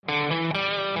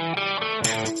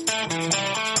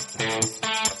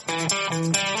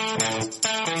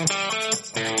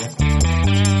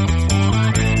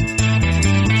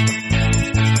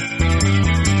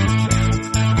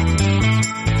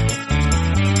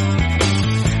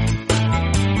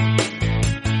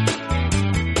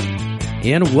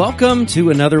And welcome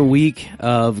to another week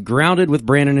of Grounded with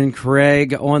Brandon and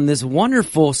Craig on this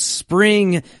wonderful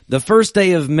spring, the first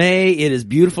day of May. It is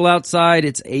beautiful outside.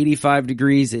 It's 85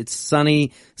 degrees. It's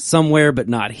sunny somewhere, but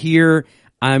not here.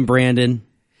 I'm Brandon.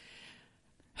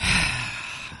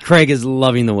 Craig is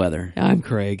loving the weather. I'm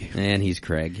Craig. And he's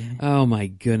Craig. Oh my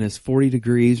goodness. 40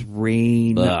 degrees,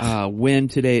 rain,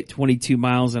 wind today at 22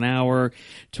 miles an hour.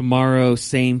 Tomorrow,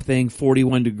 same thing,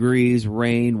 41 degrees,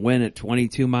 rain, wind at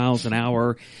 22 miles an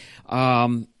hour.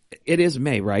 It is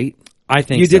May, right? I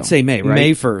think you so. did say May, right?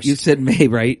 May 1st. You said May,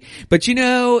 right? But you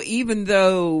know, even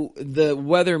though the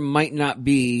weather might not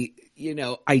be,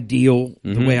 ideal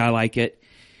the way I like it,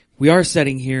 we are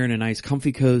sitting here in a nice,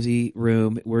 comfy, cozy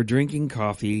room. We're drinking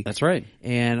coffee. That's right.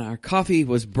 And our coffee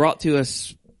was brought to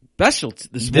us special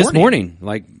this morning.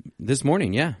 This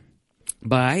morning, yeah.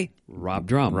 By Rob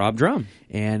Drum. Rob Drum.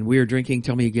 And we are drinking,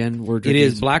 tell me again, we're drinking. It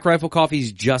is Black Rifle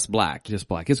Coffee's Just Black. Just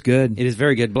Black. It's good. It is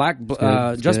very good.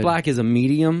 Just Black is a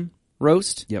medium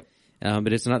roast. Yep.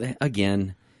 But it's not,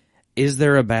 again, is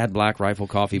there a bad Black Rifle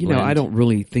coffee blend? I don't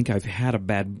really think I've had a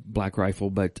bad Black Rifle,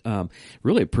 but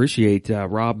really appreciate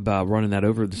Rob running that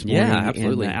over this morning. Yeah,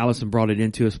 absolutely. And Allison brought it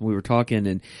into us when we were talking,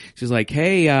 and she's like,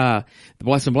 hey,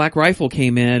 some Black Rifle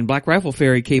came in. Black Rifle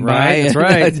Ferry came by. That's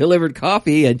right. Delivered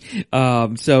coffee. And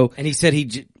and he said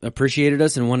he appreciated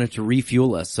us and wanted to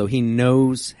refuel us, so he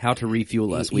knows how to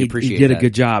refuel us. We appreciate that. He did a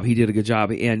good job. He did a good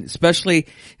job. And especially,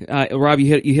 Rob, you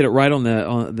hit it right on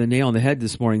the nail on the head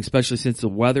this morning, especially since the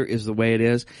weather is the way it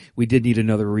is. We did need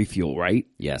another refuel, right?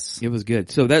 Yes. It was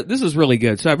good. So this is really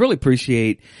good. So I really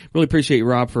appreciate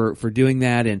Rob for doing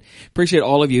that, and appreciate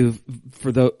all of you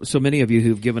so many of you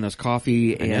who've given us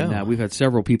coffee, and we've had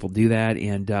several people do that,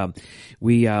 and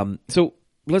so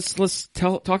let's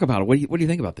talk about it. What do you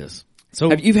think about this?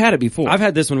 So you've had it before. I've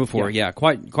had this one before. Yeah,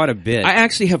 quite a bit. I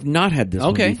actually have not had this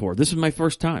one before. This is my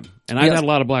first time, and I've had a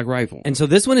lot of Black Rifle. And so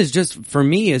this one is just, for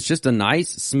me, it's just a nice,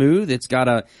 smooth. It's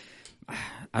got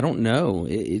I don't know.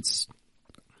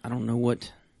 I don't know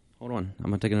what. Hold on, I'm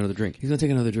gonna take another drink. He's gonna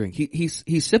take another drink.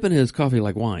 He's sipping his coffee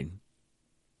like wine.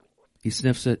 He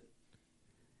sniffs it.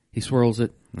 He swirls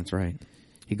it. That's right.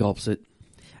 He gulps it.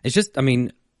 It's just,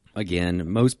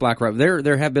 again, most Black Rifle,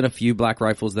 there have been a few Black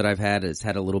Rifles that I've had. It's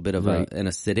had a little bit of an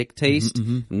acidic taste.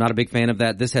 I'm not a big fan of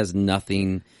that. This has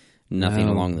nothing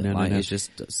along the line. No. It's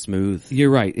just smooth. You're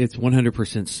right. It's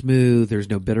 100% smooth. There's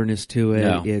no bitterness to it.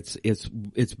 No. It's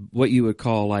what you would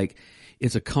call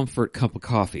it's a comfort cup of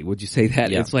coffee. Would you say that?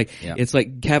 Yeah. It's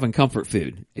like having comfort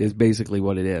food is basically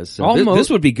what it is. So this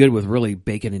would be good with really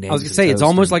bacon and eggs. I was going to say, it's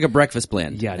almost like a breakfast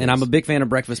blend. Yeah, and I'm a big fan of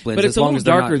breakfast blends. But it's a little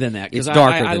darker than that. It's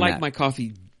darker than that. I like my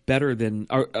coffee better than,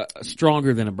 or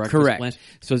stronger than a breakfast Correct. blend.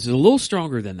 So it's a little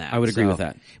stronger than that. I would agree with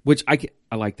that. Which I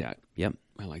like that. Yep.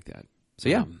 I like that. So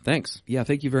yeah, thanks. Yeah,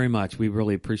 thank you very much. We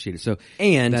really appreciate it. So,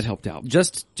 and that helped out.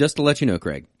 Just to let you know,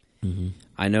 Craig,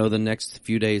 I know the next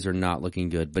few days are not looking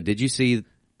good, but did you see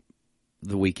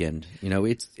the weekend?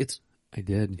 I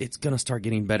did. It's going to start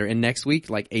getting better. And next week,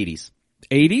 80s.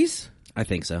 80s? I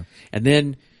think so. And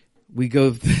then we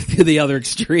go to the other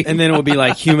extreme. And then it will be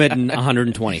humid and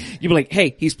 120. You'll be like,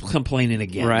 hey, he's complaining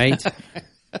again. Right?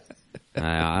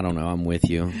 I don't know. I'm with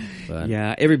you. But.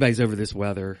 Yeah, everybody's over this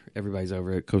weather. Everybody's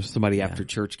over it. Because somebody after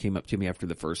church came up to me after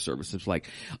the first service. It's like,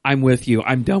 I'm with you.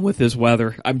 I'm done with this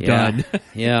weather. I'm done.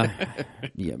 Yeah.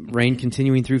 Rain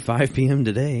continuing through 5 p.m.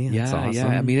 today. That's awesome.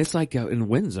 Yeah. It's and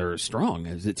winds are strong.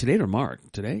 Is it today or tomorrow?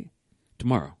 Today?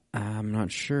 Tomorrow. I'm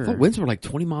not sure. I thought winds were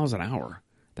 20 miles an hour.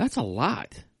 That's a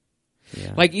lot.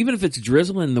 Yeah. Even if it's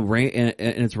drizzling in the rain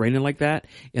and it's raining like that,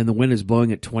 and the wind is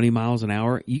blowing at 20 miles an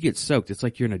hour, you get soaked. It's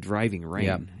like you're in a driving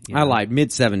rain. Yeah. I lied. Mid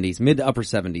to upper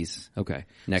 70s. Okay.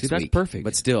 Next week. That's perfect.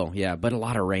 But still, but a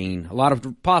lot of rain, a lot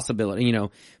of possibility.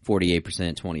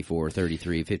 48%, 24,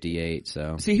 33, 58.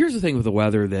 So see, here's the thing with the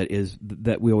weather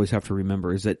that we always have to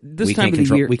remember is that this time of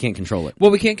the year we can't control it.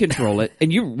 Well, we can't control it,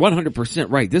 and you're 100%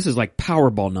 right. This is like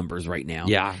Powerball numbers right now.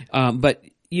 Yeah. But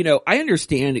I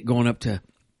understand it going up to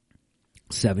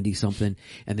 70 something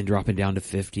and then dropping down to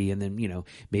 50 and then,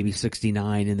 maybe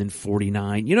 69 and then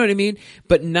 49. You know what I mean?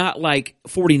 But not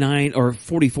 49 or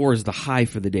 44 is the high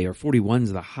for the day or 41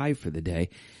 is the high for the day.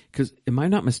 Cause am I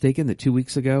not mistaken that 2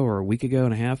 weeks ago or a week ago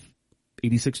and a half,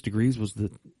 86 degrees was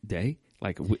the day?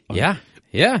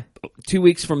 Yeah. 2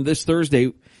 weeks from this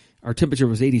Thursday, our temperature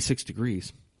was 86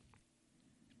 degrees.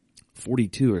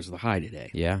 42 is the high today.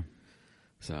 Yeah.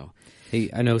 So, hey,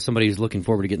 I know somebody who's looking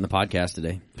forward to getting the podcast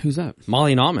today. Who's that?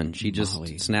 Molly Nauman. She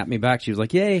just snapped me back. She was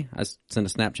like, yay. I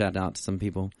sent a Snapchat out to some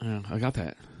people. I got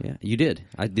that. Yeah, you did.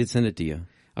 I did send it to you.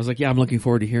 I was like, yeah, I'm looking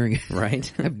forward to hearing it.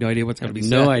 Right? I have no idea what's going to be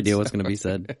said. No idea what's going to be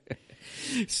said.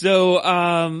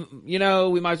 So,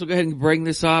 we might as well go ahead and bring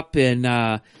this up.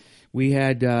 And, we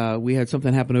had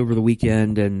something happen over the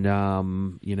weekend, and,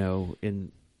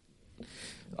 and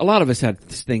a lot of us had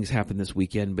things happen this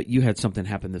weekend, but you had something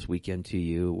happen this weekend to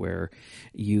you where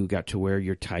you got to wear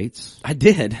your tights. I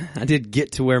did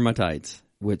get to wear my tights.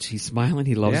 Which he's smiling.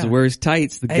 He loves to wear his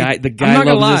tights. The guy I'm not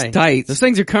gonna loves lie. his tights. Those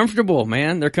things are comfortable,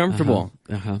 man. They're comfortable.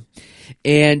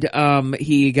 And,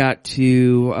 he got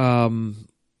to,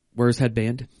 wear his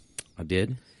headband. I did.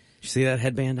 Did you see that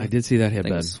headband? I did see that I think it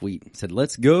headband. was sweet. It said,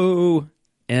 "Let's go."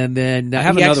 And then I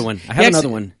have another one.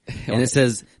 And it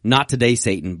says, "Not today,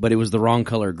 Satan," but it was the wrong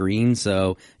color green,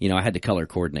 so I had to color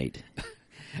coordinate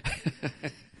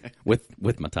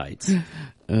with my tights.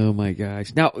 Oh my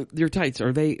gosh! Now your tights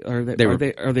are they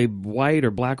white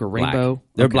or black or rainbow? Black.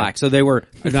 They're black, so they were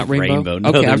not rainbow. No,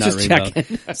 okay, I was not just rainbow.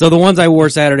 checking. So the ones I wore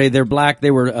Saturday, they're black. They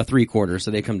were a 3/4,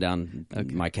 so they come down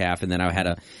my calf, and then I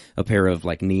had a pair of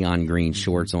like neon green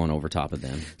shorts on over top of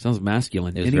them. Sounds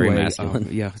masculine. It was very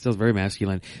masculine. Yeah, it sounds very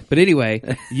masculine. But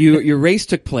anyway, your race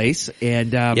took place,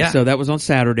 and so that was on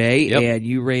Saturday, and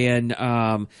you ran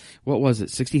what was it?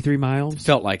 63 miles.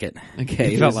 Felt like it.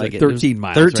 Okay, it felt like 13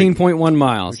 miles. 13.1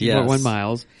 miles. Yes. 13.1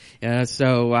 miles.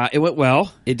 So it went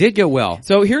well. It did go well.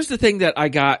 So here's the thing that I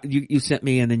got. You sent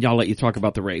me, and then y'all let you talk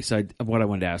about the race. What I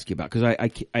wanted to ask you about, because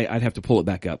I'd have to pull it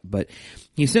back up. But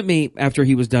he sent me after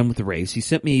he was done with the race. He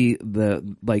sent me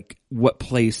what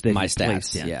place that my he stats.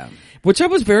 placed in. Yeah, which I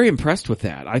was very impressed with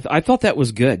that. I thought that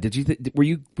was good. Did you? Were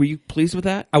you pleased with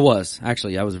that? I was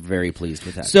very pleased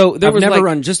with that. So I've never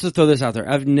run. Just to throw this out there,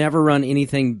 I've never run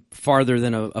anything farther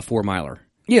than a 4-miler.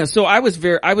 Yeah, so I was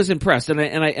impressed, and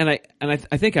I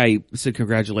think I said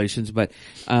congratulations, but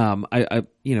I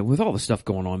with all the stuff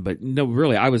going on, but no,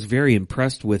 really, I was very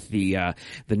impressed with the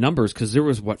numbers, because there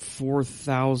was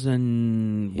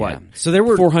 4,000 so there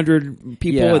were 400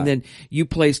 people, and then you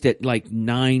placed at like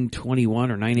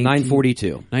 921 or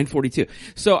 942.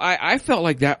 So I felt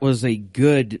like that was a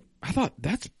good. I thought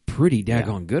that's pretty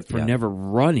daggone good for never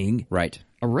running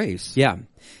a race. Yeah,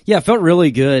 it felt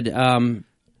really good.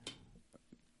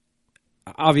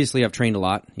 Obviously, I've trained a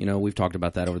lot. We've talked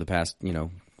about that over the past,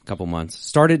 couple months. I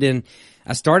started in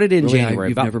January.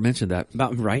 You've never mentioned that.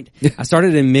 Right? I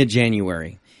started in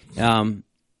mid-January.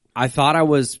 I thought I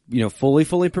was,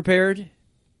 fully prepared.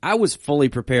 I was fully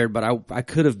prepared, but I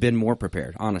could have been more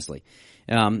prepared, honestly.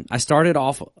 I started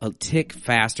off a tick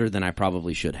faster than I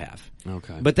probably should have.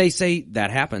 Okay. But they say that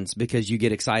happens because you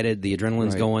get excited, the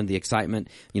adrenaline's going, the excitement,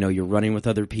 you're running with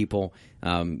other people,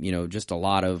 just a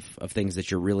lot of things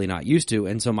that you're really not used to.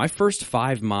 And so my first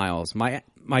 5 miles, my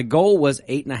goal was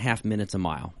 8.5 minutes a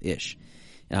mile-ish.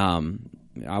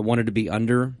 I wanted to be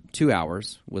under 2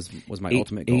 hours was my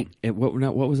ultimate goal.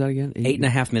 What was that again?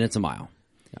 8.5 minutes a mile.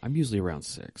 I'm usually around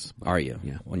 6. Are you?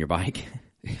 Yeah. On your bike?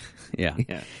 Yeah.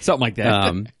 Something like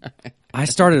that. I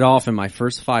started off, and my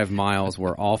first 5 miles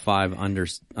were all 5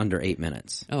 under 8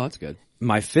 minutes. Oh, that's good.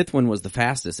 My 5th one was the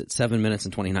fastest at 7 minutes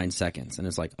and 29 seconds. And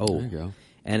it's like, oh, there you go.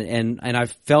 And I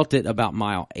felt it about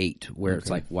mile 8, where it's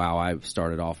like, wow, I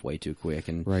started off way too quick.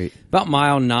 And about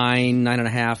mile 9,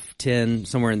 9.5, 10,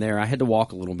 somewhere in there, I had to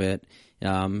walk a little bit.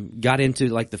 Got into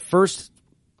like the first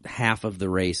half of the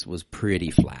race was pretty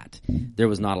flat. There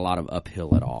was not a lot of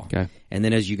uphill at all. Okay. And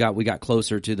then as we got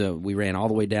closer to we ran all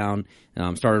the way down,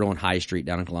 started on High Street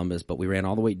down in Columbus, but we ran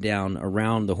all the way down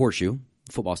around the Horseshoe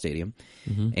football stadium.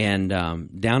 And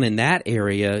down in that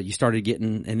area, you started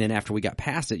getting, and then after we got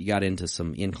past it, you got into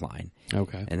some incline.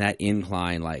 Okay. And that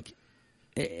incline,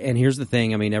 and here's the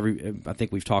thing, I mean, I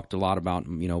think we've talked a lot about,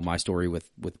 my story with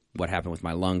what happened with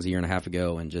my lungs a year and a half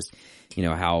ago, and just,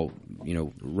 how,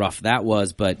 rough that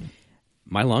was, but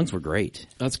my lungs were great.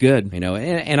 That's good.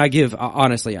 And I give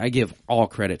all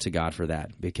credit to God for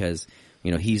that, because,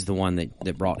 He's the one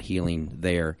that brought healing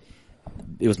there.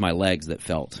 It was my legs that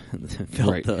felt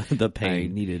the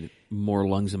pain. I needed more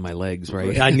lungs in my legs,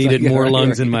 right? I needed more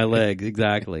lungs in my legs,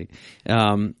 exactly.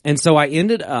 And so I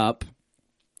ended up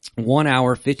 1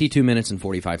 hour, 52 minutes, and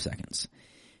 45 seconds,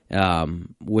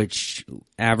 which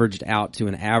averaged out to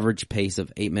an average pace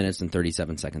of 8 minutes and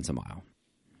 37 seconds a mile.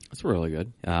 That's really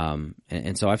good.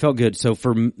 And so I felt good. So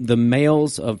for the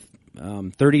males of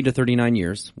 30 to 39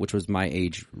 years, which was my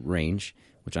age range,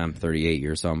 which I'm 38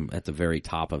 years, so I'm at the very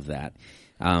top of that.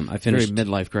 I finished very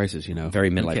midlife crisis, Very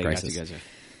midlife crisis. Gotcha.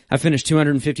 I finished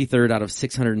 253rd out of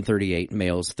 638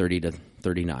 males, 30 to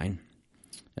 39.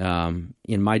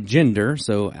 In my gender,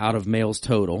 so out of males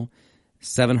total,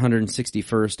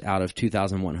 761st out of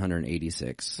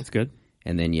 2,186. That's good.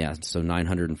 And then, so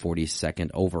 942nd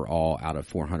overall out of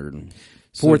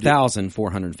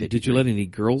 4,450. Did you let any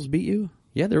girls beat you?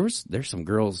 Yeah, there's some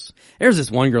girls. There's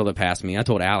this one girl that passed me. I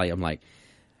told Allie, I'm like,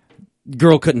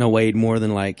 girl couldn't have weighed more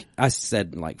than like, I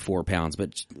said like 4 pounds,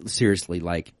 but seriously,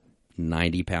 like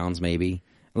 90 pounds maybe.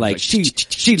 Like she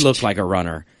looked like a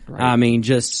runner. Right. I mean,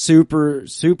 just super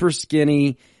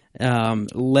skinny,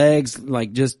 legs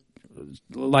like just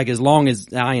like as long as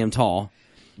I am tall.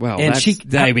 Well, and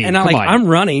I'm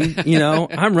running,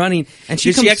 I'm running. And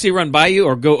Did she actually run by you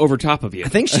or go over top of you? I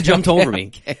think she jumped over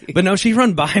me, but no, she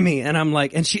run by me, and I'm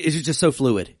like, and she is just so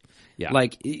fluid. Yeah.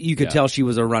 Like you could tell she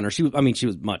was a runner. She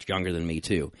was much younger than me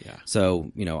too. Yeah.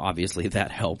 So, obviously that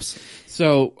helps.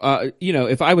 So,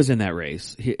 if I was in that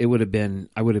race, I would have been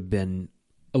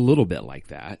a little bit like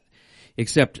that,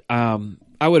 except, I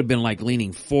would have been like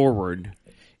leaning forward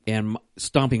and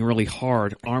stomping really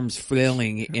hard, arms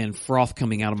flailing and froth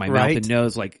coming out of my mouth and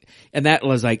nose, and that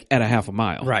was like at a half a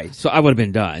mile. Right. So I would have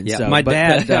been done. Yeah. My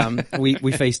dad, we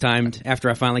FaceTimed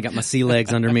after I finally got my sea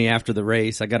legs under me after the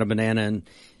race. I got a banana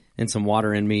and some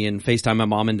water in me and FaceTime my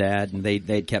mom and dad, and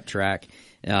they'd kept track.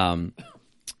 But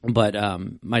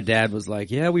my dad was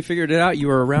like, yeah, we figured it out. You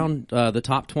were around, the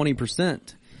top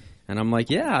 20%. And I'm like,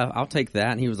 yeah, I'll take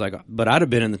that. And he was like, but I'd have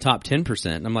been in the top 10%.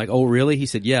 And I'm like, oh, really? He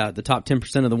said, yeah, the top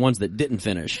 10% of the ones that didn't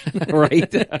finish. Right?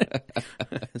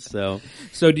 So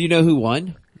do you know who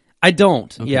won? I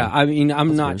don't. Okay. Yeah. I mean,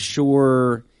 I'm not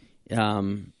sure. I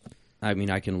mean,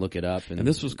 I can look it up. And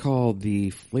this was called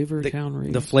the Flavortown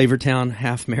race? The Flavortown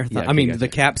Half Marathon. Yeah, the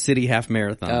Cap City Half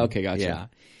Marathon. Oh, okay, gotcha.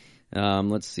 Yeah.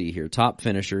 Let's see here. Top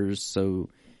finishers. So,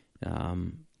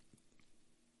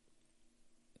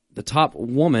 the top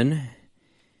woman,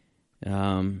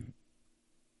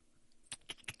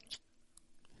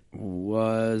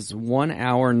 was 1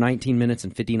 hour, 19 minutes,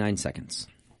 and 59 seconds.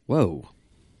 Whoa.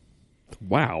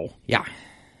 Wow. Yeah.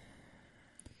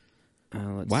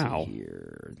 Let's see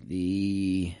here.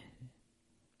 The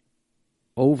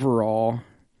overall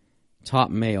top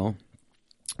male.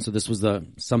 So this was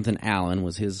something Allen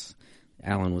was his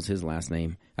last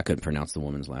name. I couldn't pronounce the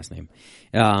woman's last name.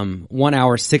 1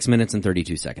 hour, 6 minutes, and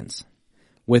 32 seconds.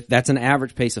 That's an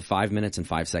average pace of 5 minutes and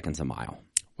 5 seconds a mile.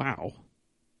 Wow.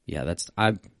 Yeah,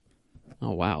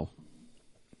 oh wow.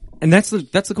 And that's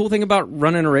the cool thing about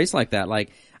running a race like that.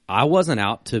 Like, I wasn't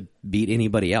out to beat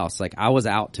anybody else. Like, I was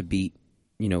out to beat,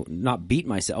 not beat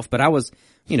myself, but I was,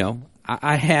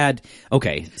 I had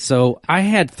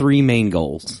 3 main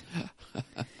goals.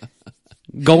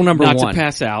 Goal number one. Not to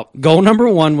pass out. Goal number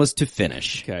 1 was to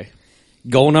finish. Okay.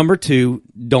 Goal number 2,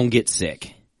 don't get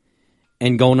sick.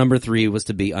 And goal number 3 was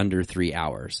to be under 3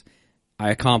 hours. I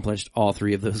accomplished all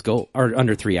 3 of those goals, or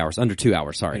under 3 hours, under 2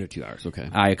 hours, sorry. Under 2 hours, okay.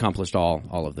 I accomplished all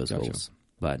of those goals.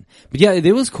 But yeah,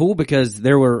 it was cool because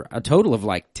there were a total of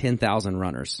like 10,000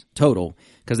 runners total,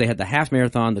 because they had the half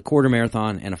marathon, the quarter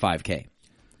marathon, and a 5K.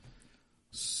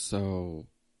 So,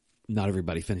 not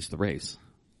everybody finished the race.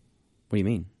 What do you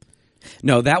mean?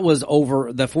 No, that was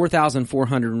over the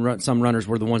 4,400 some runners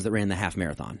were the ones that ran the half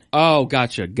marathon. Oh,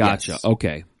 gotcha. Yes.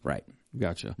 Okay. Right.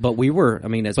 Gotcha. But we were,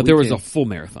 there was a full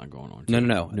marathon going on.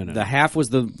 No. The half was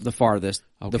the farthest.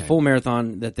 Okay. The full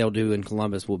marathon that they'll do in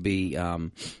Columbus will be,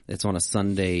 it's on a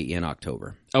Sunday in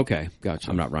October. Okay.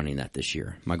 Gotcha. I'm not running that this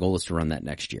year. My goal is to run that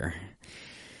next year.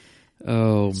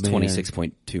 Oh, it's man.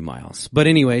 26.2 miles. But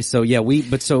anyway, so yeah,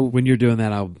 when you're doing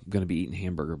that, I'm going to be eating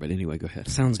hamburger, but anyway, go ahead.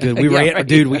 Sounds good. We ran, right.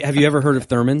 Dude, have you ever heard of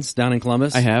Thurman's down in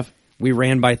Columbus? I have. We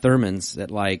ran by Thurman's at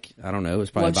like, I don't know, it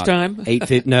was probably lunchtime? About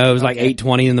 8:50. No, it was like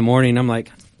 8:20 in the morning. I'm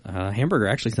like, hamburger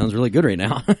actually sounds really good right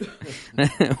now.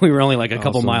 We were only like a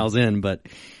couple miles in, but,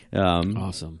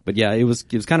 awesome. But yeah, it was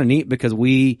kind of neat because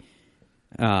we,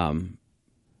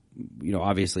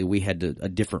 obviously we had a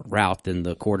different route than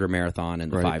the quarter marathon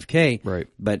and the 5K. Right.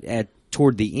 But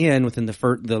toward the end, within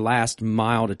the last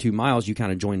mile to 2 miles, you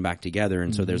kind of join back together.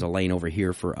 And so there's a lane over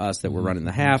here for us that were running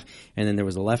the half. And then there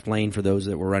was a left lane for those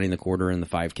that were running the quarter and the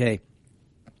 5K.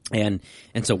 And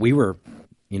so we were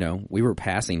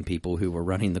passing people who were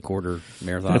running the quarter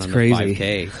marathon and the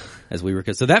 5K as we were.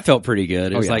 So that felt pretty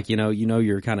good. It was like,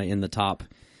 you're kind of in the top,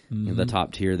 in the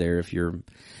top tier there if you're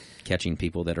catching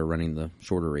people that are running the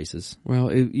shorter races. Well,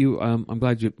 I'm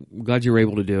glad you were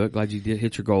able to do it. Glad you did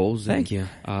hit your goals. Thank you.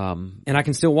 And I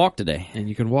can still walk today. And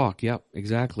you can walk. Yep,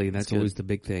 exactly. That's always the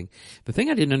big thing. The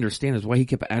thing I didn't understand is why he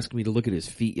kept asking me to look at his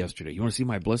feet yesterday. You want to see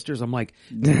my blisters? I'm like,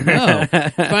 no.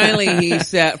 Finally,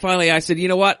 I said, you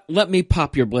know what? Let me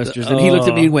pop your blisters. And he looked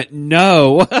at me and went,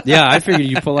 no. Yeah, I figured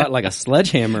you pull out like a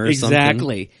sledgehammer or something.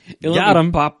 Exactly. Got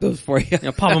them. Pop those for you.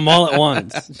 Pop them all at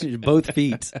once. Both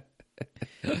feet.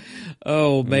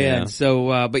 Oh man.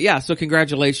 Yeah. So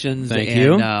congratulations. Thank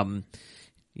you. And,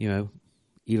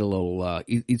 eat a little,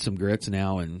 eat some grits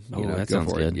now and, you know, that go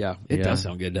sounds for good. it. Yeah. It does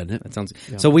sound good, doesn't it? That sounds.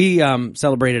 So we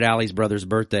celebrated Allie's brother's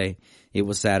birthday. It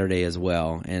was Saturday as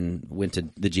well, and went to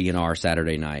the GNR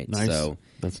Saturday night. Nice. So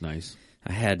that's nice.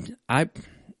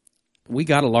 We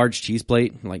got a large cheese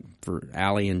plate, like for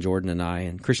Allie and Jordan and I,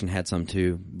 and Christian had some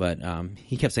too. But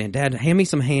he kept saying, "Dad, hand me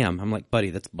some ham." I'm like, "Buddy,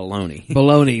 that's bologna."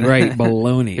 Bologna, right?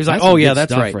 Bologna. He's like, That's "Oh some yeah, good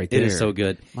that's stuff right. there. It is so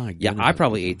good." My Yeah, goodness. I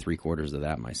probably ate 3/4 of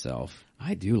that myself.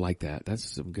 I do like that. That's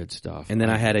some good stuff. And then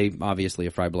I had obviously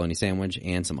a fried bologna sandwich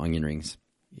and some onion rings.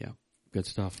 Yeah, good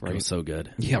stuff, It right? was so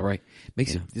good. Yeah, right.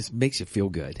 Just makes you feel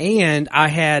good. And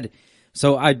I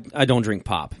don't drink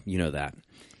pop, you know that.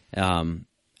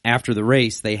 After the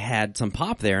race, they had some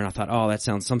pop there, and I thought, oh, that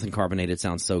sounds something carbonated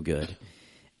sounds so good.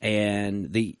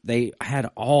 And they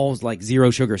had all like zero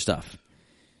sugar stuff.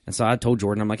 And so I told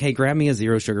Jordan, I'm like, hey, grab me a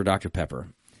zero sugar Dr. Pepper.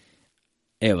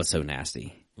 It was so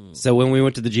nasty. So when we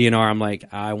went to the GNR, I'm like,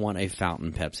 I want a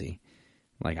fountain Pepsi.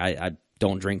 Like I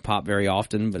don't drink pop very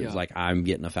often, but it's like I'm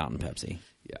getting a fountain Pepsi.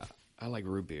 Yeah, I like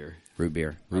root beer. Root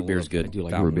beer is good. I do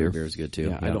like Fountain root beer. is good too.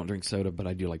 Yeah, I don't drink soda, but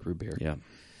I do like root beer. Yeah.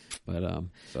 But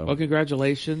well,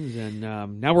 congratulations, and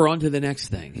now we're on to the next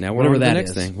thing. Now we're on to the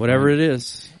next thing, whatever it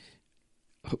is.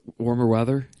 Warmer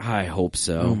weather. I hope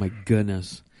so. Oh my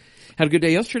goodness! Had a good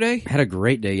day yesterday. Had a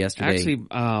great day yesterday. Actually,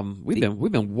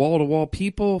 we've been wall to wall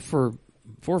people for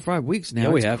 4 or 5 weeks now. Yeah,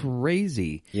 we it's have.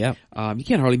 crazy. Yeah. You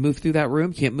can't hardly move through that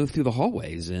room. Can't move through the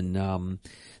hallways, and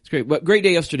it's great. But great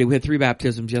day yesterday. We had 3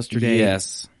 baptisms yesterday.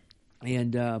 Yes.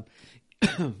 And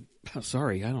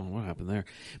sorry, I don't know what happened there,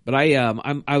 but I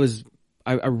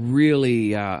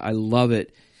really love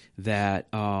it that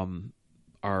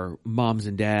our moms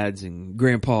and dads and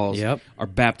grandpas are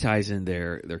baptizing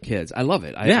their kids. I love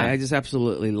it. I just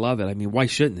absolutely love it. I mean, why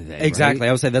shouldn't they? Exactly. Right?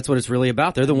 I would say that's what it's really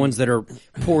about. They're the ones that are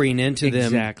pouring into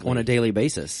them on a daily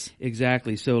basis.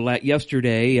 Exactly. So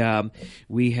yesterday,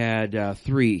 we had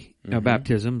 3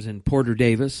 baptisms, and Porter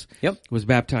Davis was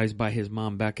baptized by his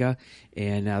mom, Becca,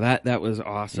 and that was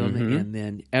awesome. And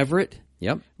then Everett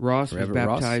Ross was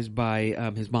baptized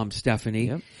by his mom,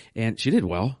 Stephanie, and she did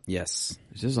well. Yes.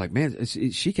 It's just like, man,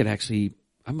 she could actually...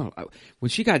 when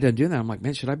she got done doing that, I'm like,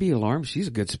 man, should I be alarmed? She's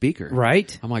a good speaker.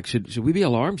 Right. I'm like, should we be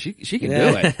alarmed? She can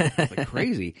do it. It's like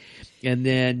crazy. And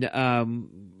then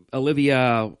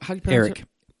Olivia, how do you pronounce her?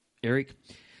 Eric.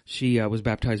 She was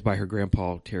baptized by her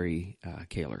grandpa, Terry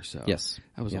Kaler. So yes,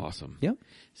 that was awesome. Yep.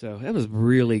 So that was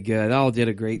really good. They all did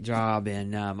a great job,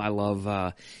 and I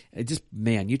love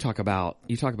you talk about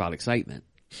excitement.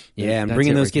 Yeah, and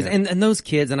bringing those kids and those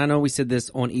kids, and I know we said this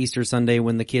on Easter Sunday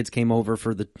when the kids came over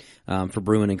for the for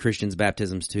Bruin and Christian's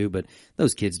baptisms too, but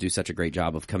those kids do such a great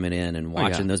job of coming in and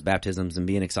watching those baptisms and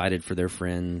being excited for their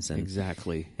friends. And,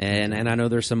 exactly. And I know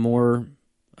there's some more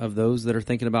of those that are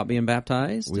thinking about being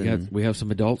baptized. We have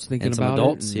some adults thinking about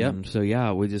adults, it. And, so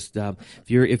we just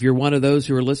if you're one of those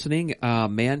who are listening,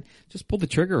 man, just pull the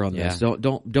trigger on this. Don't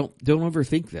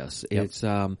overthink this. Yep. It's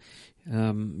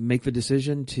make the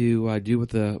decision to do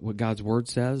what God's word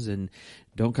says, and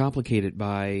don't complicate it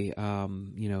by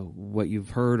what you've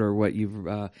heard or what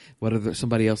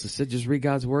somebody else has said. Just read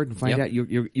God's word and find out.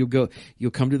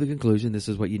 You'll come to the conclusion this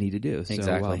is what you need to do.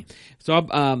 Exactly.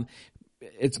 So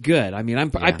it's good. I mean,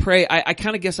 I pray. I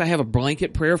kind of guess I have a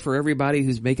blanket prayer for everybody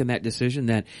who's making that decision,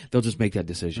 that they'll just make that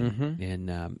decision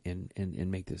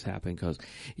and make this happen. Because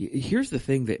here's the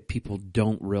thing that people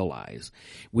don't realize: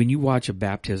 when you watch a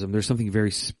baptism, there's something very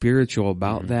spiritual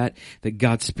about that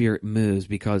God's Spirit moves.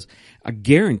 Because I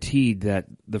guaranteed that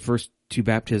the first 2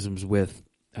 baptisms with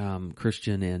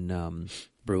Christian and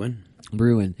Bruin,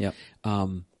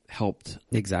 helped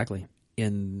exactly.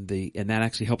 And that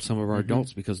actually helped some of our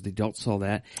adults, because the adults saw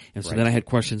that, and so then I had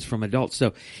questions from adults.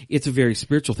 So it's a very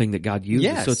spiritual thing that God uses.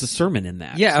 Yes. So it's a sermon in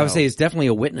that. Yeah, I would say it's definitely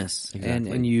a witness,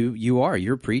 exactly. and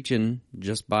you're preaching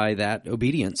just by that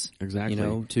obedience.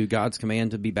 Exactly, to God's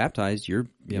command to be baptized. You're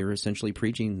essentially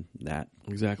preaching that.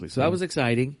 Exactly. So that was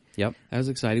exciting. Yep. That was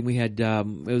exciting. We had, it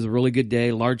was a really good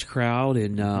day, large crowd,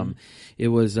 and, it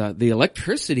was, the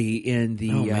electricity in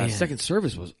the, second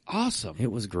service was awesome.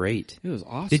 It was great. It was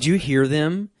awesome. Did you hear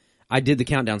them? I did the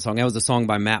countdown song. That was a song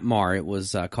by Matt Maher. It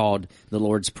was, called The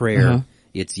Lord's Prayer.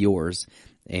 It's Yours.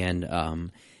 And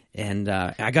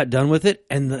I got done with it,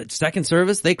 and the second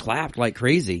service, they clapped like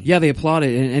crazy. Yeah, they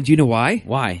applauded. And do you know why?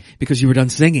 Why? Because you were done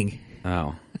singing.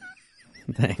 Oh.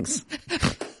 Thanks.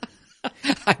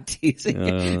 I'm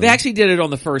teasing. They actually did it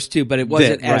on the first 2, but it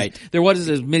wasn't there wasn't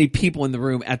as many people in the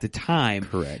room at the time.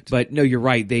 Correct. But no, you're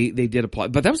right. They did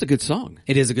applaud. But that was a good song.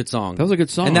 It is a good song. That was a good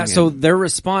song. And so their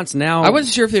response now, I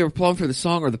wasn't sure if they were applauding for the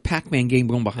song or the Pac-Man game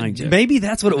going behind you. Maybe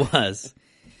that's what it was.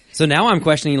 So now I'm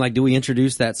questioning, like, do we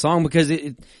introduce that song? Because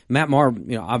Matt Maher,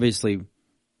 obviously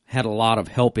had a lot of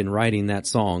help in writing that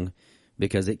song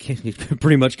because it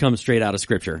pretty much comes straight out of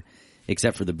Scripture,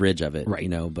 except for the bridge of it, right?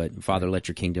 But Father, let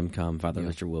your kingdom come. Father,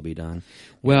 let your will be done.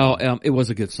 Well, it was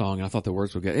a good song. I thought the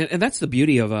words were good, and that's the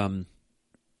beauty of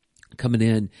coming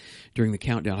in during the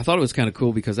countdown. I thought it was kind of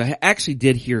cool because I actually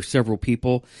did hear several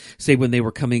people say when they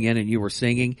were coming in and you were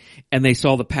singing and they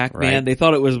saw the Pac-Man, they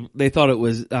thought it was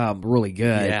really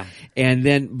good. Yeah. And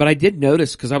then, but I did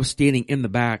notice because I was standing in the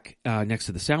back, next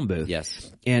to the sound booth. Yes.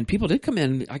 And people did come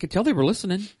in. I could tell they were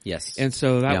listening. Yes. And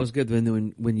so that was good.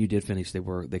 When you did finish,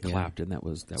 they clapped and that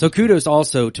was so was kudos cool.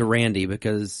 Also to Randy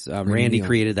because, Randy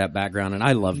created that background and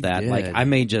I love that. Like I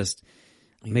may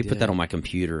put that on my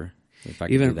computer.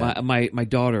 Even my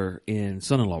daughter and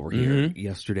son-in-law were here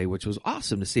yesterday, which was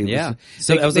awesome to see. Yeah.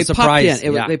 So it was a surprise.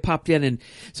 They popped in and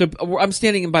so I'm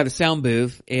standing by the sound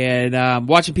booth and,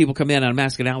 watching people come in and I'm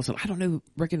asking Allison, I don't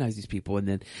recognize these people. And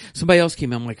then somebody else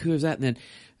came in. I'm like, who is that? And then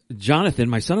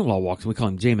Jonathan, my son-in-law walks in. We call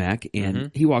him J-Mac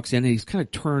and he walks in and he's kind of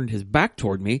turned his back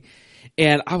toward me.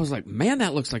 And I was like, man,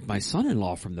 that looks like my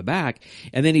son-in-law from the back.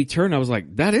 And then he turned, I was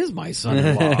like, that is my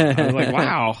son-in-law. I was like,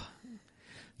 wow.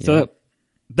 Yeah. So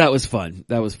that was fun.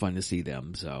 That was fun to see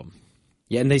them. So,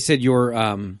 yeah, and they said your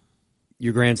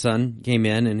grandson came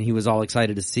in and he was all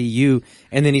excited to see you,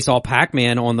 and then he saw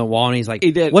Pac-Man on the wall and he's like,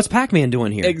 "What's Pac-Man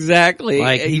doing here?" Exactly,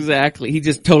 exactly. He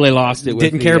just totally lost it.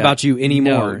 Didn't care about you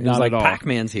anymore. No, not at all.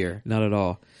 Pac-Man's here. Not at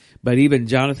all. But even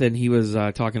Jonathan, he was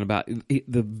talking about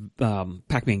the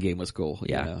Pac-Man game was cool.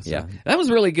 Yeah, so that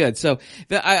was really good. So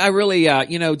I really,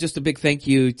 just a big thank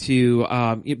you to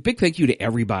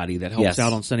everybody that helps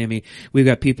out on Sunday. I mean, we've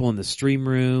got people in the stream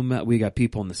room, we got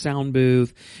people in the sound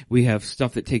booth, we have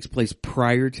stuff that takes place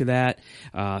prior to that.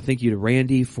 Thank you to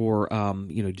Randy for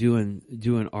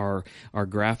doing our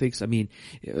graphics. I mean,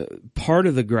 part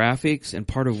of the graphics and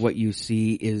part of what you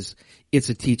see is it's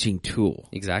a teaching tool.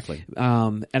 Exactly.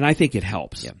 And I think it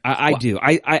helps. Yeah. I do.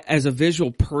 I, as a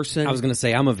visual person. I was going to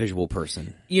say, I'm a visual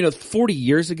person. 40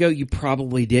 years ago, you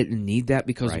probably didn't need that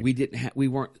because we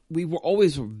were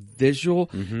always visual,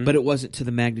 but it wasn't to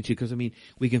the magnitude because,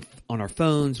 we can, on our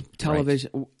phones,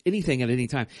 television, anything at any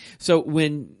time. So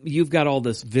when you've got all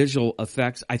this visual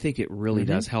effects, I think it really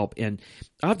does help. And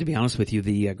I have to be honest with you,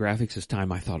 the graphics this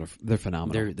time, I thought they're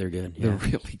phenomenal. They're good. Yeah. They're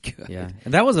really good. Yeah.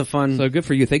 And that was a fun. So good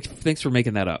for you. Thanks for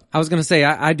making that up. I was going to say,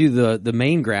 I do the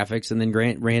main graphics and then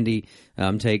Randy,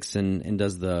 takes and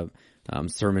does the,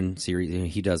 sermon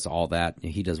series. He does all that.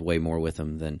 He does way more with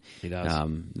them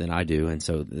than I do. And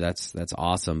so that's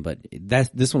awesome. But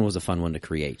this one was a fun one to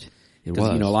create. It was.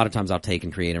 A lot of times I'll take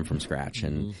and create them from scratch.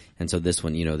 And so this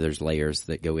one, there's layers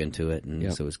that go into it.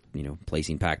 And so it's,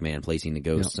 placing Pac-Man, placing the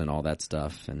ghosts and all that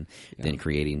stuff. And then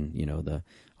creating,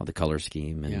 all the color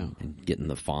scheme and getting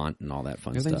the font and all that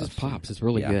fun stuff. Everything just pops. It's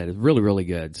really good. It's really, really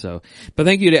good. So, but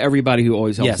thank you to everybody who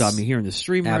always helps out me here in the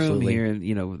stream room, here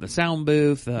in, the sound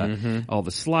booth, all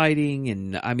the sliding.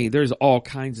 And there's all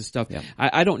kinds of stuff. Yeah.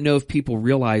 I don't know if people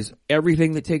realize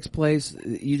everything that takes place.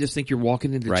 You just think you're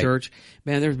walking into church.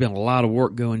 Man, there's been a lot of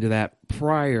work going to that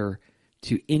prior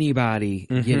to anybody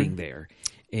getting there.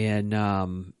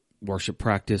 And, worship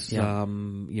practice,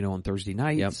 on Thursday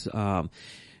nights.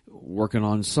 Working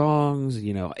on songs,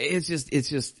 it's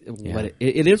just what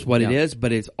it is what it is,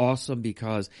 but it's awesome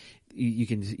because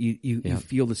you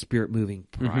feel the Spirit moving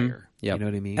prior. You know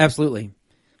what I mean? Absolutely.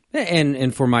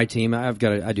 And for my team, I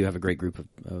do have a great group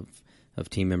of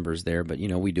team members there, but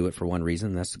we do it for one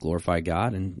reason, that's to glorify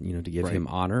God and to give Him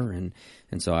honor,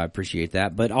 and so I appreciate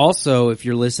that. But also, if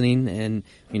you're listening and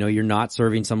you're not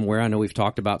serving somewhere, I know we've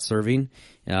talked about serving,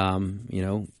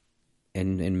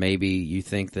 and maybe you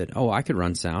think that, I could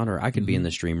run sound or I could be in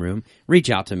the stream room, reach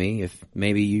out to me. If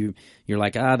maybe you're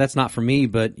like, that's not for me,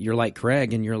 but you're like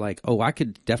Craig and you're like, I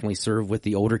could definitely serve with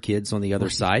the older kids on the other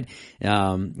side.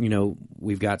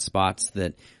 We've got spots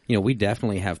that, we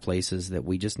definitely have places that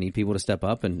we just need people to step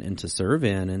up and to serve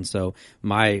in. And so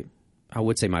I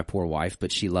would say my poor wife,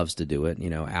 but she loves to do it.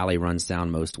 Allie runs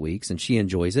sound most weeks and she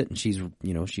enjoys it and she's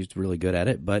really good at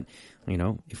it. But,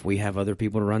 if we have other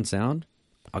people to run sound,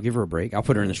 I'll give her a break. I'll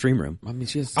put her in the stream room.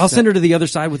 I'll send her to the other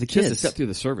side with the kids. She has to step through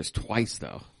the service twice,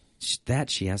 though.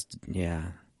 She has to, yeah.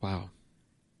 Wow.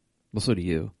 Well, so do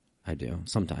you. I do,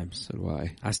 sometimes. So do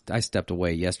I. I stepped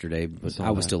away yesterday, but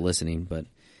I was still listening, but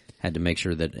had to make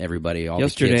sure that everybody, all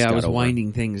yesterday the kids I was over.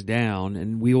 Winding things down,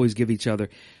 and we always give each other,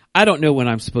 I don't know when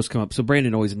I'm supposed to come up, so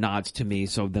Brandon always nods to me,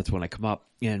 so that's when I come up,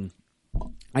 and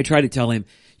I try to tell him,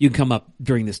 you can come up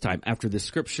during this time, after this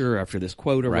scripture, after this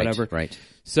quote, or whatever. Right.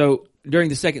 So during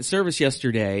the second service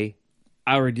yesterday,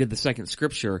 I already did the second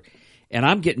scripture, And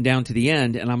I'm getting down to the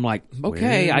end, and I'm like,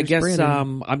 okay, I Where's guess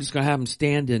Brandon? I'm just going to have him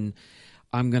stand, and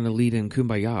I'm going to lead in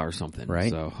Kumbaya or something.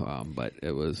 Right. So, but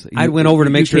it was. I went over to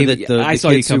make sure that I the saw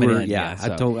you kids who coming were, in.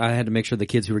 I had to make sure the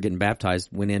kids who were getting baptized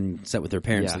went in, sat with their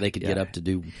parents, so they could get up to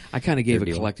do. I kind of gave a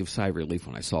deal. collective sigh of relief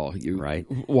when I saw you Right.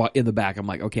 in the back. I'm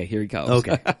like, okay, here he comes.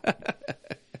 Okay.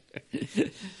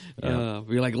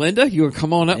 You're like, Linda, you want to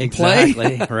come on up and play?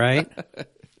 Exactly. Right.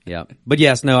 Yeah. But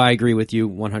yes, no, I agree with you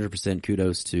 100%.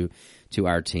 Kudos to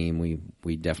our team.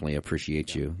 We definitely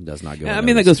appreciate you. It does not go. I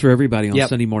mean, that goes for everybody on Yep.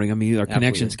 Sunday morning. I mean, our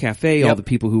Connections Absolutely. Cafe, Yep. all the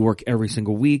people who work every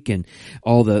single week, and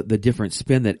all the different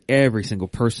spin that every single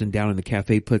person down in the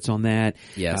cafe puts on that.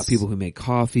 Yes. People who make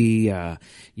coffee,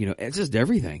 it's just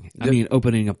everything. I mean,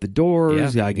 opening up the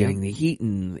doors, getting the heat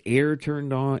and air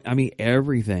turned on. I mean,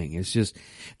 everything. It's just,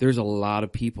 there's a lot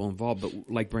of people involved,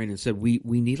 but like Brandon said, we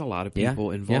need a lot of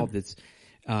people involved. It's,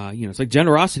 it's like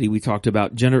generosity. We talked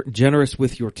about generous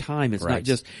with your time. It's not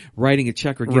just writing a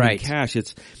check or giving cash.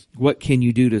 It's what can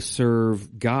you do to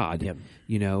serve God? Yep.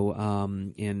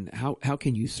 And how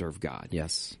can you serve God?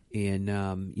 Yes.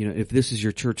 And, if this is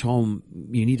your church home,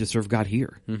 you need to serve God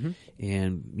here. Mm-hmm.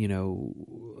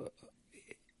 And,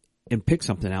 and pick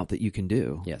something out that you can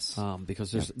do. Yes.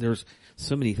 Because there's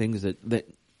so many things that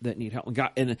need help.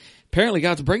 And apparently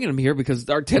God's bringing them here because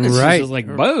our attendance is like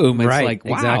boom. It's like,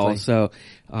 wow. Exactly. So,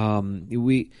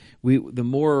 we the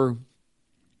more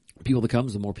people that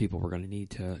comes, the more people we're going to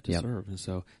need to serve. And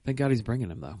so thank God he's bringing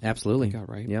them though. Absolutely. Thank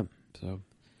God, right? Yep. So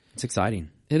it's exciting.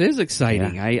 it is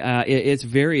exciting. Yeah. It's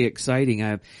very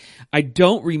exciting. I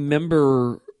don't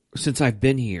remember since I've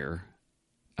been here,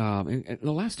 and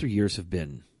the last 3 years have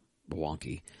been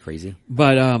wonky. Crazy.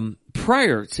 But,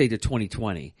 prior, say to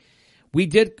 2020,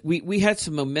 we had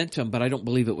some momentum, but I don't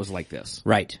believe it was like this.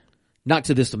 Right. Not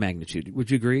to this magnitude.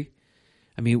 Would you agree?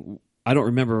 I mean, I don't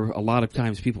remember a lot of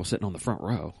times people sitting on the front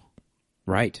row.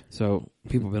 Right. So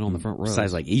people have been on the front row.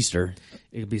 Besides like Easter.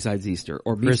 Besides Easter.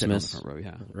 Or Christmas. sitting on the front row,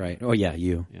 yeah. Right. Oh yeah,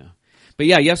 you. Yeah. But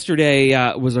yeah, yesterday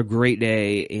was a great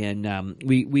day, and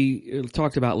we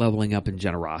talked about leveling up in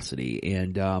generosity,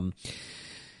 and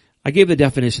I gave the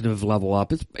definition of level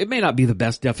up. It may not be the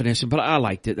best definition, but I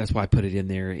liked it. That's why I put it in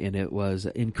there, and it was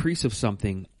increase of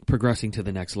something progressing to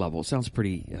the next level. It sounds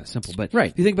pretty simple, but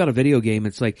if you think about a video game,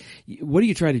 it's like, what do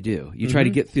you try to do? You try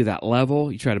to get through that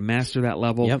level, you try to master that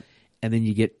level, and then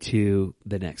you get to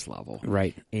the next level.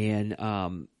 Right. And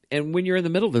when you're in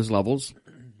the middle of those levels,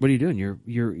 what are you doing?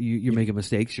 You're making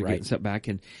mistakes. You're getting set back,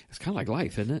 and it's kind of like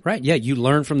life, isn't it? Right. Yeah. You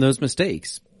learn from those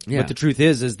mistakes. Yeah. But the truth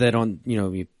is that I'm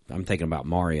thinking about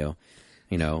Mario,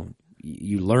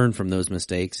 you learn from those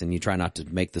mistakes and you try not to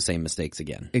make the same mistakes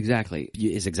again. Exactly.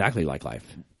 It's exactly like life.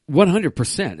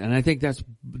 100%. And I think that's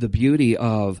the beauty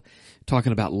of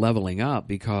talking about leveling up,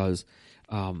 because,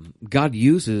 God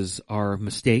uses our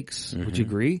mistakes. Would you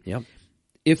agree? Yep.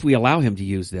 If we allow him to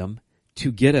use them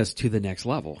to get us to the next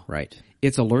level. Right.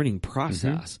 It's a learning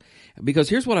process. Because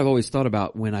here's what I've always thought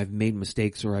about when I've made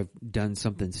mistakes or I've done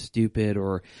something stupid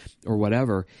or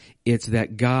whatever. It's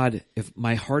that God, if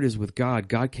my heart is with God,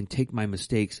 God can take my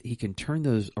mistakes. He can turn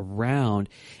those around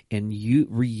and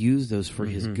reuse those for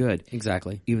his good.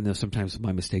 Exactly. Even though sometimes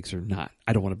my mistakes are not.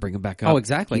 I don't want to bring them back up. Oh,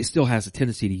 exactly. He still has a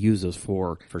tendency to use those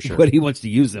for sure. what he wants to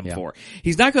use them for.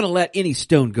 He's not going to let any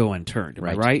stone go unturned. Am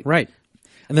I right? Right.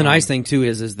 And the nice thing too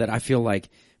is that I feel like,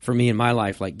 for me in my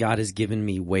life, like God has given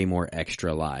me way more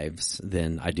extra lives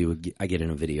than I get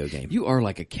in a video game. You are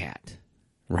like a cat.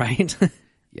 Right?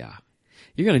 Yeah.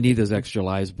 You're going to need those extra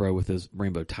lives, bro, with those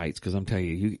rainbow tights, because I'm telling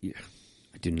you,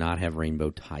 I do not have rainbow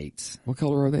tights. What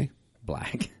color are they?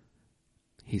 Black.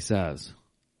 He says.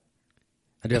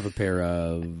 I do have a pair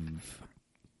of...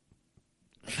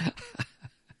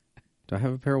 Do I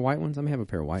have a pair of white ones? I may have a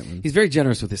pair of white ones. He's very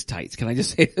generous with his tights. Can I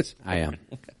just say this? I am.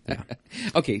 Yeah.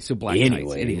 Okay, so black tights.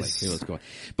 Anyway, let's go on.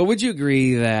 But would you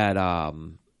agree that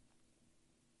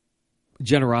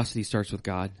generosity starts with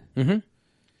God?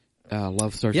 Mm-hmm.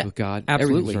 Love starts with God?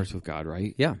 Absolutely. Everything starts with God,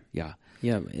 right? Yeah. Yeah.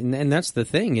 Yeah, and that's the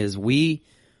thing is we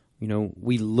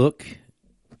look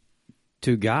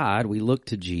to God, we look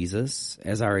to Jesus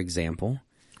as our example.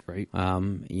 Right.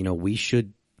 We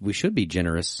should be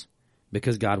generous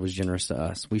because God was generous to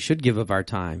us. We should give of our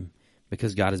time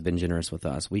because God has been generous with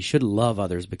us. We should love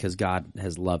others because God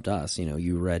has loved us.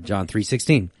 You read John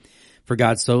 3:16. For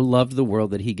God so loved the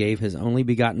world that he gave his only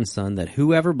begotten Son, that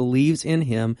whoever believes in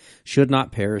him should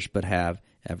not perish but have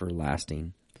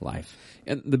everlasting life.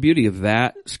 And the beauty of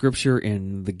that scripture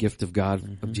and the gift of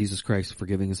God, of Jesus Christ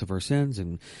forgiving us of our sins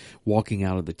and walking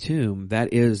out of the tomb, that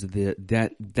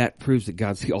proves that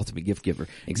God's the ultimate gift giver.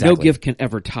 Exactly. No gift can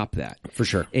ever top that. For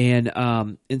sure.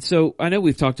 And so I know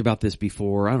we've talked about this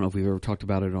before. I don't know if we've ever talked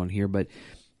about it on here, but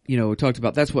we talked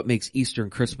about that's what makes Easter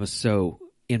and Christmas so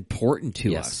important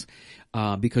to us.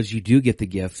 Because you do get the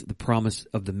gift, the promise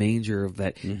of the manger, of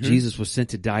that Jesus was sent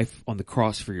to die on the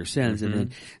cross for your sins. And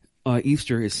then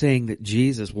Easter is saying that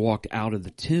Jesus walked out of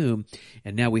the tomb,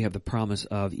 and now we have the promise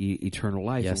of eternal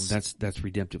life. Yes. And that's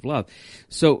redemptive love.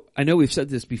 So I know we've said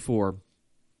this before.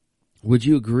 Would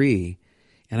you agree?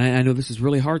 And I know this is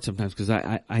really hard sometimes because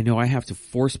I know I have to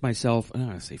force myself. I don't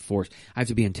want to say force. I have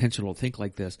to be intentional to think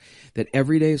like this, that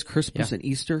every day is Christmas and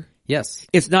Easter. Yes.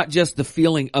 It's not just the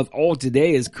feeling of,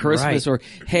 today is Christmas, or,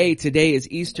 hey, today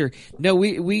is Easter. No,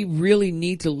 we really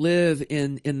need to live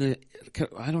in the,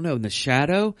 in the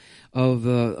shadow of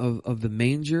the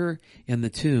manger and the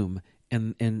tomb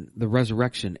and the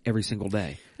resurrection every single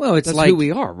day. Well, that's like who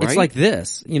we are, right? It's like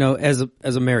this, as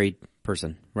a married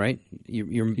person, right?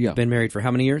 You've been married for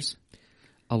how many years?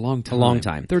 A long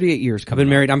time. 38 years. I've been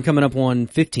married. I'm coming up on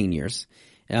 15 years.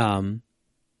 And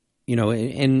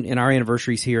our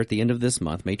anniversary's here at the end of this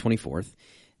month, May 24th.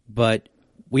 But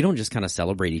we don't just kind of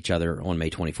celebrate each other on May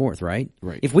 24th, right?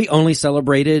 Right. If we only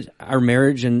celebrated our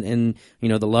marriage and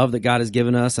the love that God has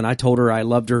given us, and I told her I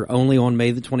loved her only on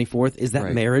May the 24th, is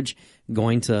that marriage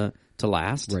going to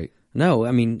last? Right. No,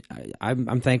 I mean,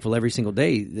 I'm thankful every single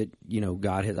day that,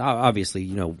 God has, obviously,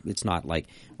 it's not like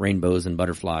rainbows and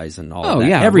butterflies and all of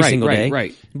that every single day.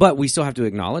 Right. But we still have to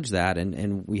acknowledge that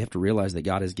and we have to realize that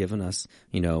God has given us,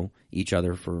 each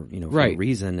other for a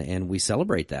reason, and we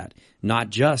celebrate that. Not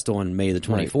just on May the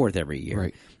 24th every year.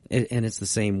 Right. And it's the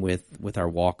same with our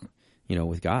walk,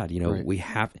 with God. We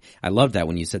have, I love that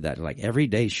when you said that, like every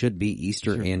day should be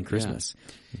Easter and Christmas.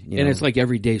 And it's like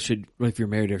every day if you're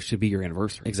married, it should be your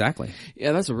anniversary. Exactly.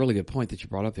 Yeah, that's a really good point that you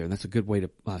brought up there. And that's a good way to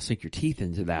sink your teeth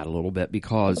into that a little bit,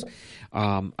 because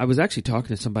I was actually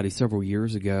talking to somebody several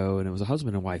years ago, and it was a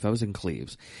husband and wife. I was in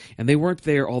Cleves, and they weren't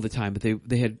there all the time, but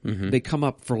they had they come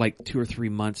up for like 2 or 3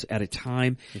 months at a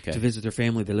time to visit their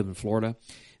family. They live in Florida.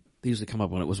 They usually come up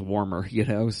when it was warmer,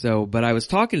 so, but I was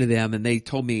talking to them and they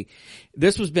told me,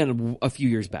 this was been a few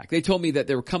years back. They told me that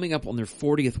they were coming up on their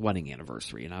 40th wedding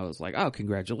anniversary. And I was like,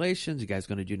 congratulations. You guys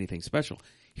going to do anything special?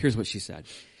 Here's what she said.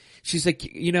 She's like,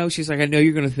 I know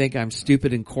you're going to think I'm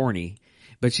stupid and corny,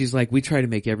 but she's like, we try to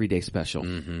make every day special.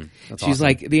 She's awesome.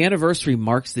 like, the anniversary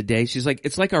marks the day. She's like,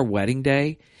 it's like our wedding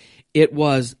day. It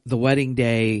was the wedding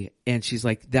day. And she's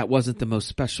like, that wasn't the most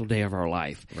special day of our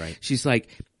life. Right. She's like,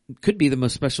 could be the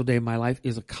most special day of my life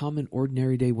is a common,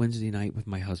 ordinary day Wednesday night with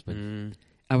my husband.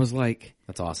 I was like,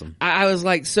 that's awesome. I was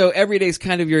like, so every day's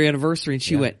kind of your anniversary. And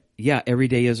she went, yeah, every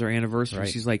day is our anniversary. Right.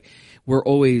 She's like, we're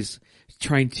always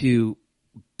trying to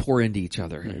pour into each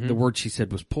other. The word she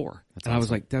said was pour. That's and awesome. I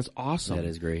was like, that's awesome. That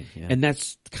is great. Yeah. And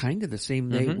that's kind of the same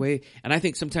way. And I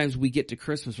think sometimes we get to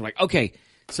Christmas, we're like, okay,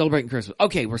 celebrating Christmas.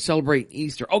 Okay, we're celebrating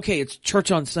Easter. Okay, it's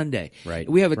church on Sunday. Right.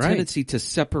 We have a tendency to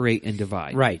separate and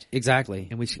divide. Right. Exactly.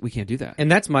 And we can't do that. And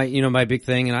that's my, my big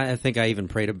thing. And I think I even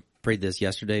prayed this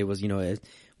yesterday was,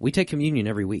 we take communion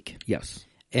every week. Yes.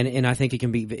 And I think it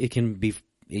can be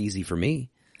easy for me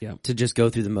to just go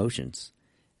through the motions.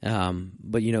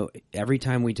 But every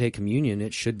time we take communion,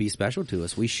 it should be special to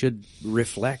us. We should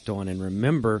reflect on and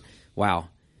remember, wow,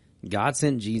 God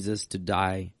sent Jesus to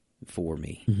die for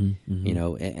me,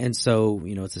 and so,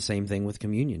 it's the same thing with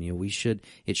communion.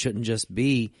 It shouldn't just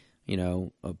be, a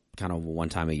kind of one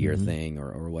time a year thing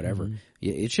or whatever.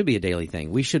 It should be a daily thing.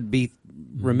 We should be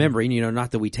remembering, not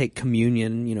that we take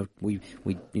communion, we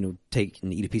take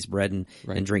and eat a piece of bread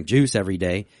and drink juice every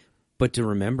day, but to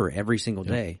remember every single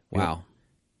day, wow,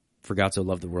 for God so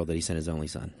loved the world that he sent his only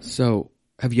son. So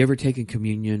have you ever taken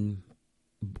communion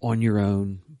on your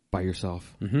own by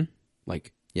yourself?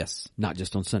 Like, yes. Not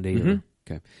just on Sunday either.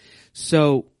 Okay.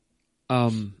 So,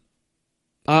 I'm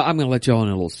going to let y'all in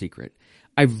a little secret.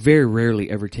 I very rarely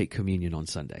ever take communion on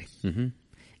Sunday. And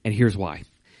here's why.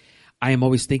 I am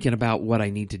always thinking about what I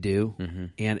need to do,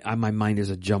 and my mind is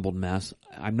a jumbled mess.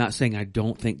 I'm not saying I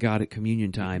don't thank God at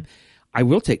communion time. I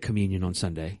will take communion on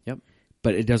Sunday. Yep.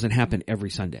 But it doesn't happen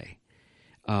every Sunday.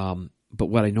 But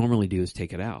what I normally do is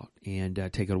take it out and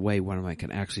take it away when I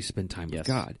can actually spend time with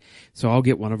God. So I'll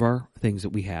get one of our things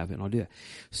that we have and I'll do that.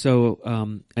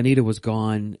 So Anita was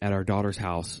gone at our daughter's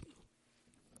house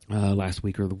last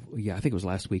week I think it was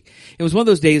last week. It was one of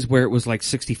those days where it was like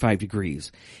 65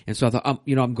 degrees. And so I thought,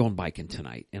 I'm going biking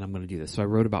tonight and I'm going to do this. So I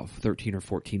rode about 13 or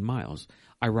 14 miles.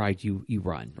 I ride, you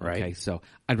run. Right. Okay. So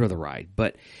I'd rather ride,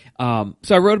 but, so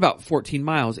I rode about 14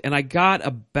 miles and I got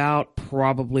I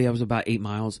was about 8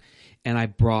 miles and I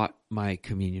brought my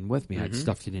communion with me. I'd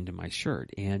stuffed it into my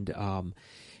shirt and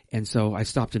so I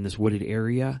stopped in this wooded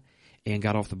area and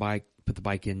got off the bike, put the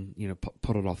bike in,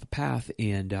 put it off the path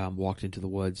and, walked into the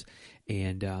woods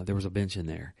and, there was a bench in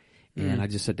there and I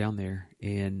just sat down there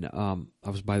and, I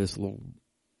was by this little,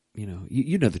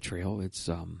 you know the trail. It's,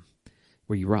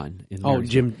 where you run. In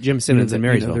Jim Simmons in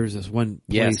Marysville. There's this one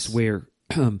place where,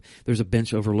 there's a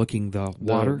bench overlooking the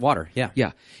water. Water. Yeah.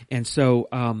 Yeah. And so,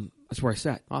 that's where I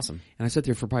sat. Awesome. And I sat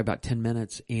there for probably about 10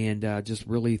 minutes and, just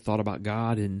really thought about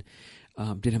God and,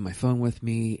 didn't have my phone with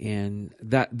me. And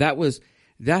that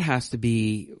has to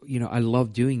be, I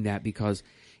love doing that because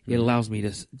it allows me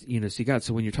to, see God.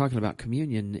 So when you're talking about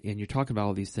communion and you're talking about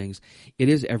all these things, it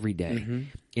is every day.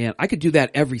 And I could do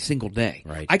that every single day.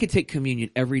 Right. I could take communion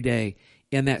every day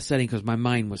in that setting because my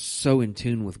mind was so in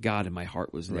tune with God and my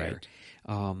heart was there.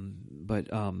 Right.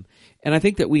 And I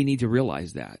think that we need to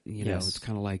realize that, Yes. it's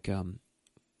kind of like,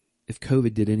 if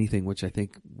COVID did anything, which I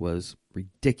think was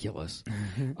ridiculous,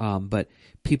 but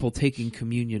people taking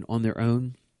communion on their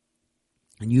own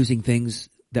and using things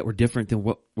that were different than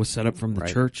what was set up from the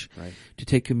church to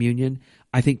take communion,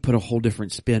 I think put a whole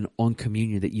different spin on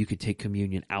communion that you could take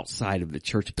communion outside of the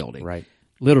church building. Right.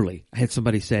 Literally, I had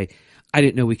somebody say, I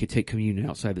didn't know we could take communion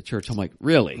outside the church. I'm like,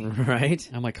 really? Right.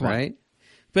 I'm like, come on.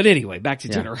 But anyway, back to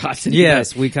generosity.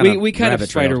 Yes, we kind of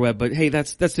spider web, but hey,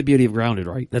 that's the beauty of Grounded,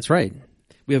 right? That's right.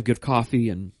 We have good coffee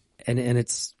and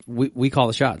it's we call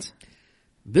the shots.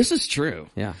 This is true.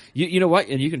 Yeah. You know what?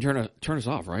 And you can turn us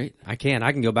off, right? I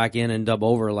can go back in and dub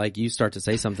over like you start to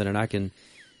say something and I can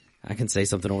say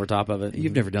something over top of it.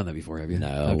 You've never done that before, have you?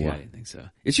 No. Okay, I didn't think so.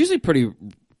 It's usually pretty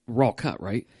raw cut,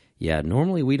 right? Yeah,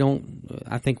 normally we don't.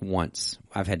 I think once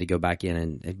I've had to go back in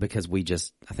and because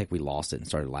I think we lost it and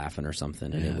started laughing or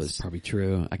something, and it was probably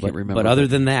true. I can't remember. But other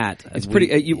than that, it's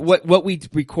pretty. What we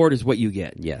record is what you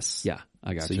get. Yes. Yeah,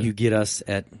 I got you. So you get us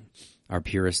at our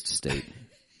purest state.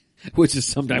 Which is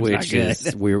sometimes not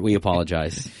good. We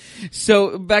apologize.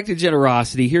 So back to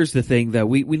generosity. Here's the thing though.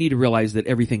 We need to realize that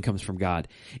everything comes from God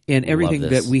and everything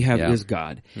that we have is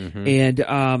God. And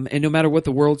no matter what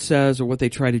the world says or what they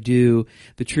try to do,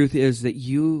 the truth is that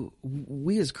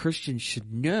we as Christians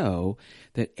should know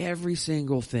that every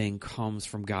single thing comes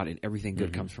from God and everything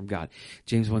good comes from God.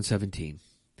 James 1:17.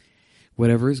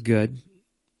 Whatever is good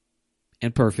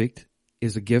and perfect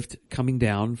is a gift coming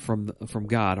down from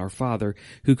God, our Father,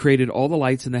 who created all the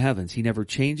lights in the heavens. He never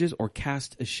changes or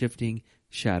casts a shifting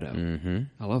shadow.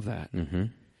 I love that.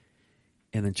 And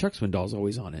then Chuck Swindoll's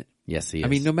always on it. Yes, he is. I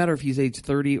mean, no matter if he's age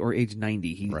 30 or age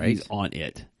 90, he's on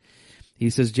it. He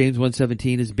says James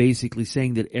 1:17 is basically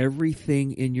saying that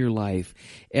everything in your life,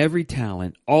 every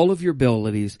talent, all of your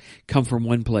abilities come from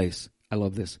one place. I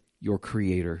love this. Your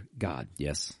Creator, God.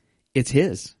 Yes. It's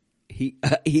His. He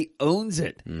owns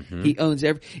it. He owns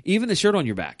even the shirt on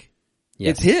your back.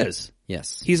 Yes. It's His.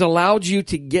 Yes. He's allowed you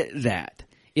to get that.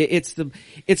 It's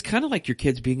kind of like your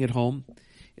kids being at home.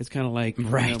 It's kind of like,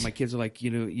 my kids are like,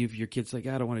 if your kid's like,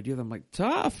 I don't want to do that. I'm like,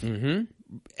 tough.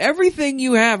 Everything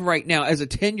you have right now as a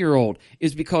 10-year-old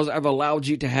is because I've allowed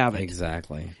you to have it.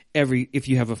 Exactly. If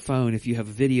you have a phone, if you have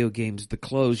video games, the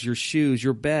clothes, your shoes,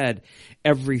 your bed,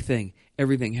 everything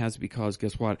has because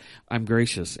guess what? I'm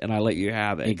gracious and I let you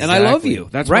have it. Exactly. And I love you.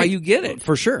 That's why you get it.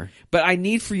 For sure. But I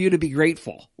need for you to be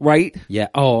grateful, right? Yeah.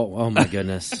 Oh my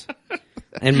goodness.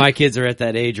 And my kids are at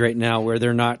that age right now where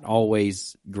they're not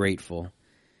always grateful.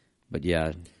 But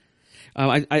yeah.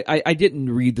 I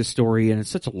didn't read the story, and it's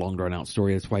such a long drawn out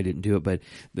story. That's why I didn't do it. But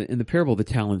in the parable of the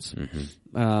talents,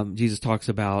 Jesus talks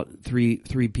about three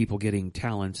people getting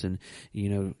talents, and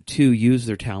 2 used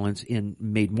their talents and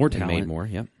made more talent. Made more,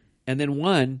 yep. And then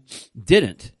one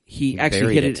didn't. He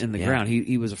actually hid it in the ground.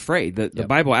 He was afraid. The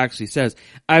Bible actually says,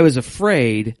 "I was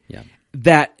afraid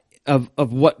that."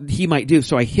 Of what he might do.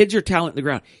 So I hid your talent in the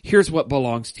ground. Here's what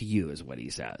belongs to you is what he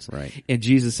says. Right. And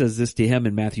Jesus says this to him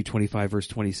in Matthew 25 verse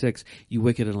 26, you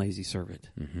wicked and lazy servant.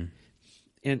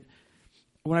 And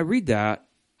when I read that,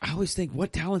 I always think,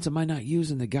 what talents am I not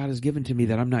using that God has given to me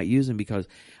that I'm not using? Because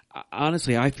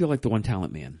honestly, I feel like the one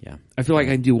talent man. Yeah. I feel like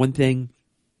I can do one thing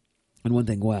and one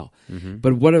thing well.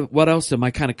 But what else am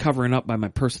I kind of covering up by my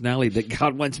personality that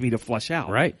God wants me to flush out?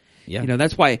 Right. Yeah.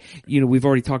 That's why, we've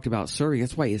already talked about serving.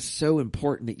 That's why it's so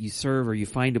important that you serve or you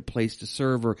find a place to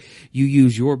serve or you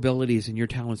use your abilities and your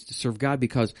talents to serve God,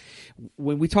 because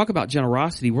when we talk about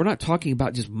generosity, we're not talking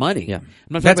about just money. Yeah. I'm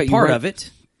not That's talking about part of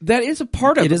it. That is a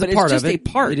part of it. It is a but part it's of just it.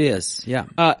 a part. It is, yeah.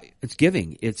 It's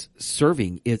giving. It's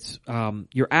serving. It's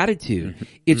your attitude.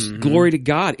 It's glory to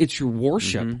God. It's your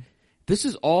worship. This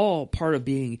is all part of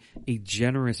being a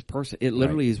generous person. It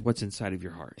literally is what's inside of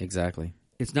your heart. Exactly.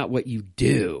 It's not what you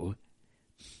do.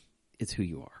 It's who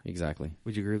you are. Exactly.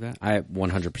 Would you agree with that? I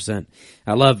 100%.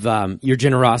 I love your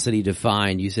generosity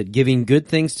defined. You said giving good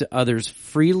things to others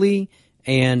freely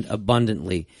and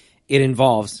abundantly. It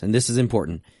involves, and this is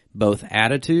important, both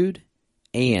attitude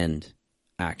and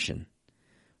action.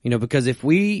 Because if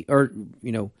we are,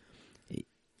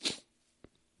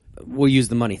 we'll use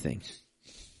the money thing.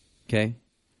 Okay?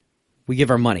 We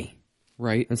give our money.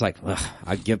 Right. It's like,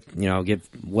 I'll give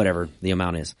whatever the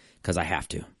amount is because I have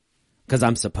to. Because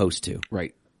I'm supposed to.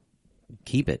 Right.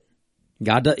 Keep it.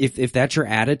 God, if that's your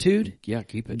attitude, yeah,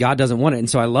 keep it. God doesn't want it. And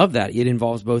so I love that. It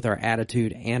involves both our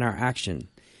attitude and our action.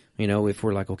 If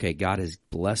we're like, okay, God has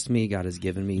blessed me, God has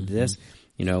given me this,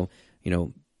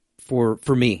 for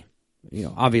me,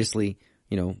 obviously,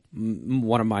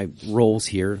 one of my roles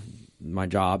here, my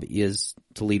job is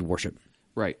to lead worship.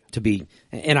 Right.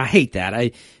 And I hate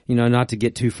that. Not to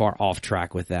get too far off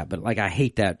track with that, but I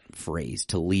hate that phrase,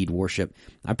 to lead worship.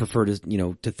 I prefer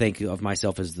to think of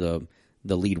myself as the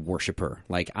lead worshiper.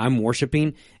 Like I'm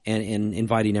worshiping and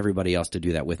inviting everybody else to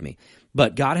do that with me.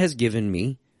 But God has given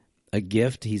me a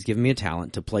gift. He's given me a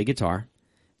talent to play guitar,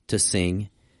 to sing,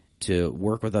 to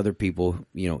work with other people,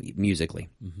 musically.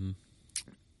 Mm-hmm.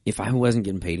 If I wasn't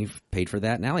getting paid for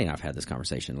that, and Allie and I've had this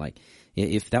conversation,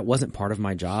 if that wasn't part of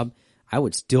my job, I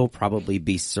would still probably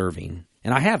be serving.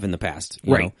 And I have in the past,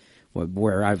 right,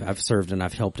 where I've served and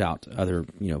I've helped out other,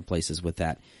 places with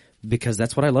that, because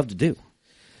that's what I love to do.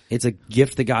 It's a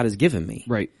gift that God has given me.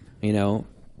 Right.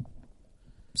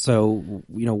 So,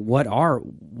 what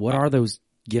are those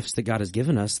gifts that God has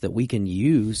given us that we can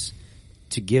use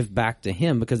to give back to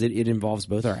Him, because it involves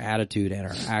both our attitude and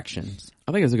our actions.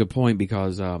 I think that's a good point,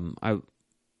 because I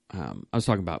was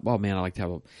talking about, well, man, I like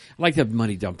to have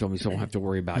money dumped on me, so I don't have to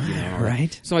worry about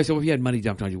right. So I said, well, if you had money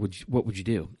dumped on you, what would you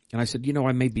do? And I said,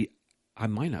 I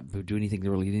might not do anything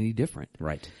really any different.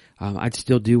 Right. I'd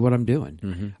still do what I'm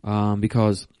doing,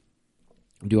 because.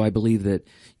 Do I believe that,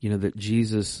 that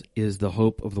Jesus is the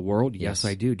hope of the world? Yes,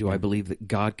 I do. Do I believe that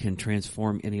God can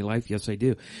transform any life? Yes, I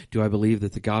do. Do I believe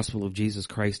that the gospel of Jesus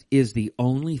Christ is the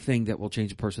only thing that will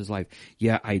change a person's life?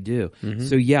 Yeah, I do. Mm-hmm.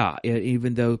 So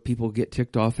even though people get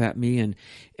ticked off at me, and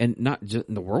not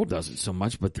just the world doesn't so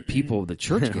much, but the people of the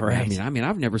church get right. I mean,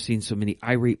 I've never seen so many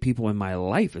irate people in my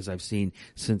life as I've seen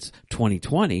since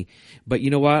 2020. But you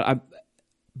know what?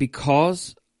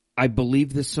 Because I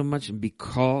believe this so much, and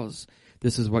because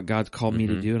this is what God's called me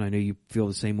to do, and I know you feel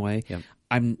the same way. Yep.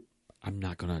 I'm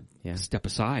not going to step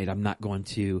aside. I'm not going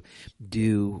to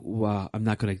I'm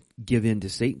not going to give in to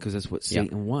Satan, because that's what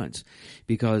Satan wants.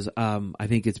 Because I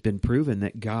think it's been proven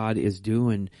that God is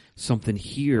doing something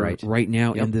here right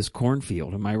now in this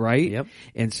cornfield. Am I right? Yep.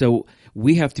 And so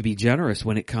we have to be generous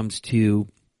when it comes to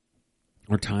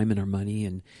our time and our money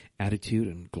and attitude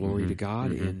and glory to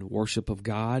God and worship of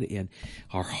God, and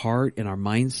our heart and our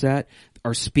mindset,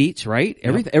 our speech, right?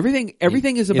 Yep.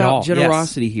 Everything is about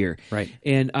generosity here. Right.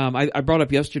 And I brought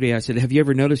up yesterday, I said, have you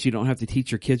ever noticed you don't have to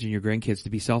teach your kids and your grandkids to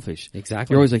be selfish?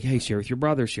 Exactly. You're always like, hey, share with your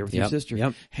brother, share with your sister.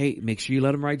 Yep. Hey, make sure you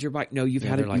let them ride your bike. No, you've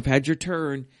had your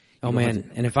turn. Oh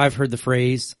man. And if I've heard the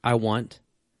phrase, I want,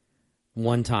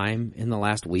 one time in the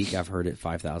last week, I've heard it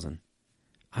 5,000.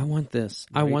 I want this.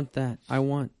 Right. I want that. I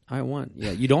want.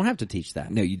 Yeah, you don't have to teach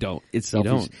that. No, you don't. It's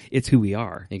selfish. It's who we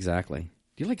are. Exactly.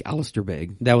 Do you like Alistair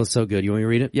Begg? That was so good. You want me to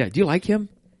read it? Yeah. Do you like him?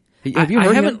 Have you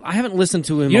heard him? I haven't listened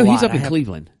to him a lot. He's up in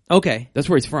Cleveland. Okay. That's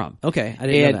where he's from. Okay. I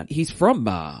didn't know that. He's from,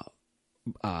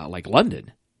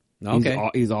 London. Okay.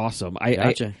 He's awesome.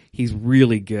 Gotcha. He's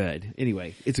really good.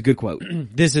 Anyway, it's a good quote.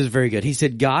 This is very good. He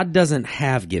said, God doesn't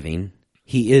have giving.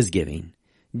 He is giving.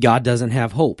 God doesn't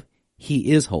have hope.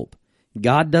 He is hope.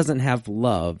 God doesn't have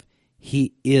love.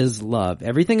 He is love.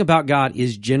 Everything about God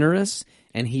is generous,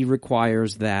 and He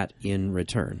requires that in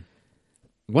return.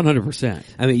 100%.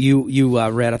 I mean, you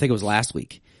read, I think it was last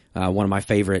week, one of my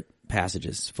favorite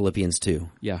passages, Philippians 2.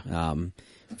 Yeah.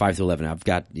 5 through 11. I've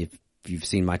got, if you've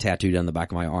seen my tattoo down the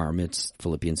back of my arm, it's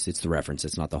Philippians. It's the reference.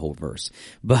 It's not the whole verse,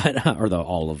 but or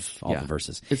all the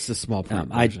verses. It's the small print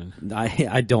version.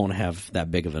 I don't have that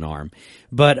big of an arm,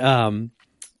 but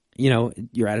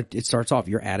it starts off,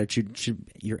 your attitude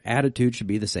should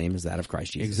be the same as that of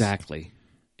Christ Jesus. Exactly.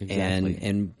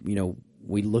 And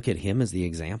we look at Him as the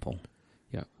example.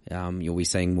 Yeah. We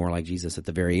sang More Like Jesus at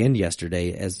the very end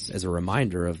yesterday as a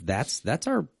reminder of that's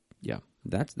our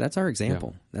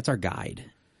example. Yeah. That's our guide.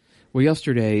 Well,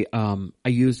 yesterday, I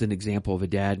used an example of a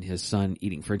dad and his son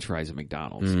eating French fries at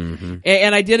McDonald's. Mm-hmm.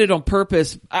 And I did it on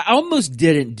purpose. I almost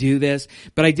didn't do this,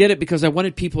 but I did it because I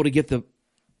wanted people to get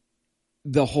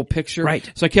the whole picture. Right.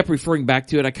 So I kept referring back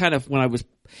to it. I kind of, when I was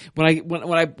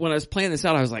planning this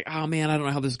out, I was like, oh man, I don't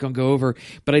know how this is going to go over.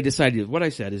 But I decided, what I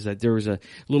said is that there was a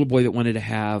little boy that wanted to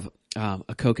have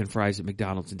a Coke and fries at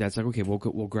McDonald's, and Dad's like, okay, we'll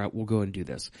go and do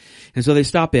this. And so they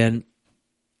stop in.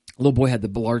 Little boy had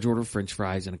the large order of French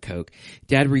fries and a Coke.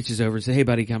 Dad reaches over and says, hey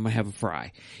buddy, come and have a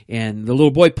fry. And the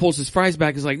little boy pulls his fries back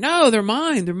and is like, no, they're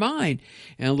mine.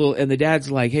 And the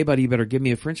dad's like, hey buddy, you better give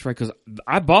me a French fry because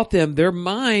I bought them. They're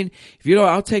mine. If you don't,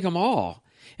 I'll take them all.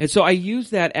 And so I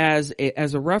use that as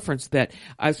a reference that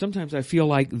sometimes I feel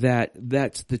like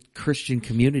that's the Christian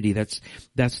community. That's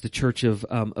the church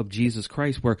of Jesus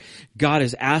Christ, where God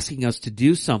is asking us to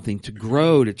do something, to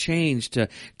grow, to change, to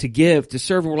give, to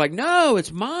serve. And we're like, no,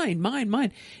 it's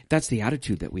mine. That's the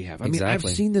attitude that we have. I mean, I've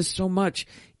seen this so much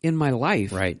in my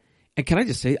life. Right. And can I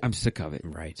just say, I'm sick of it.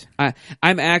 Right. I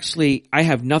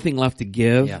have nothing left to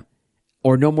give. Yeah.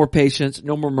 Or no more patience,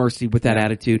 no more mercy with that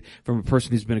attitude from a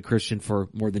person who's been a Christian for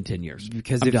more than 10 years.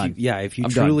 Because if you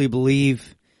truly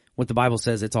believe what the Bible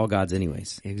says, it's all God's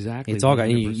anyways. Exactly. It's all God.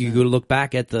 You go to look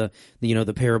back at the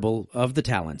parable of the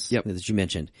talents that you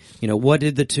mentioned. What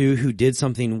did the two who did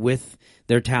something with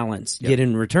their talents get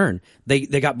in return? They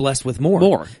got blessed with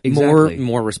more. Exactly.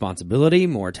 More responsibility,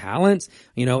 more talents,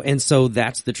 and so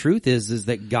that's the truth is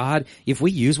that God, if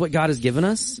we use what God has given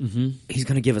us, He's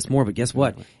going to give us more. But guess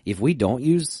what? If we don't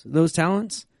use those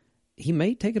talents, He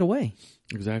may take it away.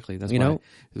 Exactly. That's why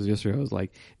yesterday I was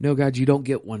like, no, God, you don't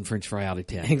get one French fry out of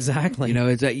 10. Exactly.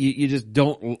 It's that you just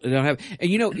don't have,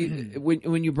 and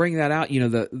when you bring that out,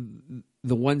 the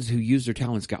ones who use their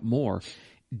talents got more.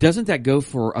 Doesn't that go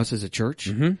for us as a church?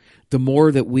 Mm-hmm. The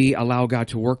more that we allow God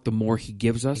to work, the more He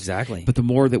gives us. Exactly. But the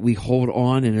more that we hold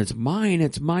on and it's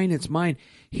mine,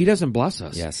 He doesn't bless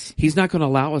us. Yes. He's not going to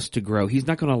allow us to grow. He's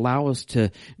not going to allow us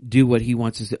to do what He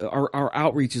wants us to. Our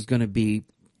outreach is going to be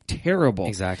terrible.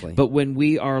 Exactly. But when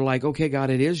we are like, okay, God,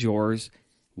 it is yours,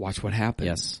 watch what happens.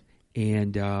 Yes.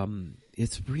 And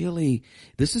it's really,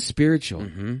 this is spiritual.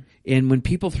 Mm-hmm. And when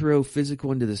people throw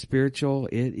physical into the spiritual,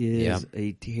 it is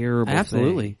a terrible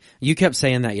Absolutely. thing. You kept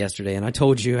saying that yesterday, and I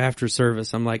told you after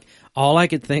service, I'm like, all I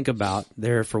could think about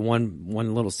there for one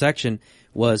little section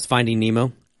was Finding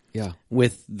Nemo. Yeah.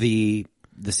 With the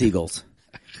seagulls.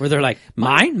 Where they're like,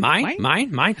 mine.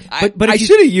 But I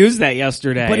should have used that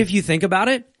yesterday. But if you think about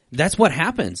it, that's what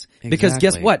happens. Exactly. Because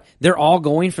guess what? They're all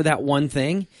going for that one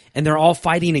thing, and they're all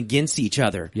fighting against each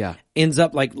other. Yeah. Ends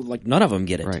up like none of them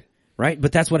get it. Right?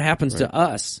 But that's what happens to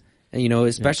us. And,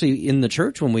 especially in the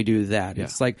church when we do that. Yeah.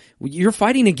 It's like, you're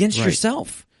fighting against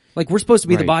yourself. Like, we're supposed to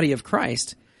be the body of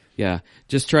Christ. Yeah.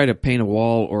 Just try to paint a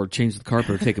wall or change the carpet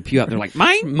or take a pew out. And they're like,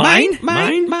 mine.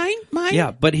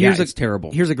 Yeah, but it's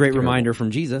terrible. Here's a great reminder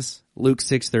from Jesus. Luke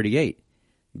 6:38.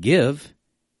 Give,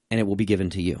 and it will be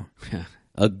given to you.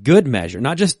 A good measure,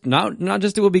 not just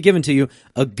it will be given to you,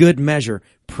 a good measure,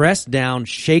 pressed down,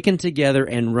 shaken together,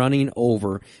 and running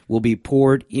over will be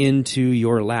poured into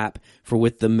your lap. For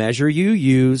with the measure you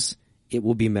use, it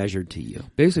will be measured to you.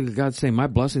 Basically, God's saying, my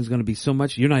blessing is going to be so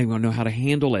much, you're not even going to know how to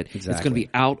handle it. Exactly. It's going to be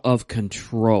out of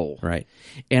control. Right.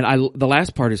 And the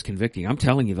last part is convicting. I'm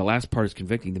telling you, the last part is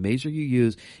convicting. The measure you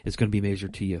use is going to be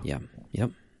measured to you. Yeah.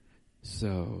 Yep.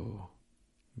 So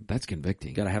that's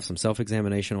convicting. Got to have some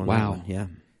self-examination on that one. Yeah.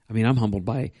 I mean, I'm humbled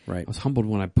by, right. I was humbled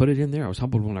when I put it in there. I was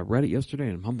humbled when I read it yesterday,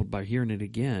 and I'm humbled by hearing it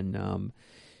again.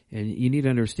 And you need to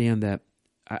understand that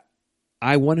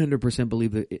I 100%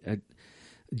 believe that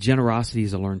generosity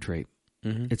is a learned trait.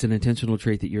 Mm-hmm. It's an intentional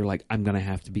trait that you're like, I'm going to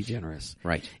have to be generous.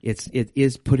 Right. It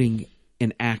is putting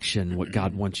in action what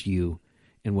God wants you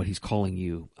and what He's calling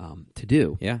you to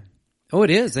do. Yeah. Oh, it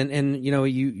is. And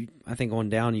you I think on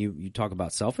down, you talk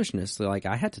about selfishness. So like,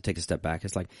 I had to take a step back.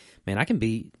 It's like, man, I can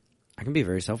be a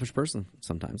very selfish person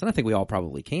sometimes. And I think we all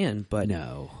probably can, but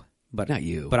but not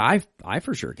you. But I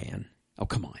for sure can. Oh,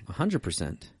 come on.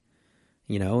 100%.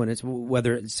 And it's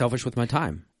whether it's selfish with my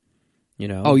time.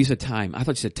 Oh, you said time. I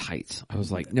thought you said tights. I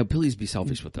was like, no, please be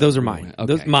selfish with those. Those are mine. Okay.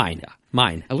 Those mine. Yeah.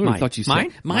 Mine. I literally thought you said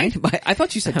mine. I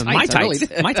thought you said tights. My tights.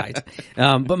 My tights.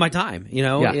 But my time,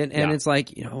 and it's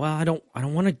like, well, I don't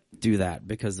want to do that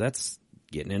because that's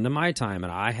getting into my time,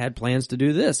 and I had plans to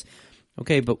do this.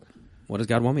 Okay, but what does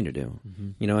God want me to do?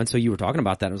 Mm-hmm. And so you were talking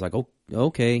about that. I was like, oh,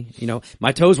 okay.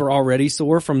 My toes were already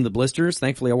sore from the blisters.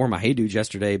 Thankfully, I wore my Hey Dudes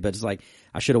yesterday, but it's like,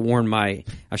 I should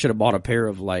have bought a pair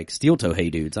of like steel toe Hey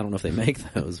Dudes. I don't know if they make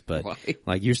those, but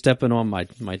like you're stepping on my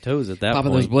toes at that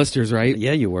Popping point. Those blisters, right?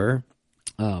 Yeah, you were.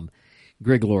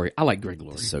 Greg Laurie. I like Greg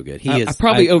Laurie. So good. I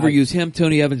probably overuse him,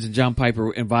 Tony Evans, and John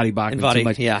Piper and Vadi Bachman too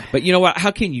much. Yeah. But you know what?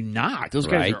 How can you not? Those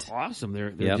guys Right. are awesome.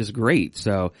 They're just great.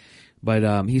 So,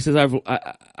 but he says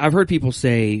I've heard people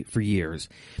say for years,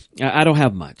 I don't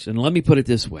have much, and let me put it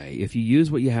this way: if you use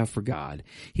what you have for God,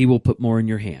 He will put more in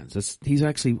your hands. He's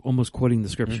actually almost quoting the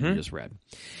scripture you just read,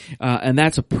 and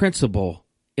that's a principle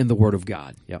in the Word of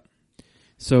God. Yep.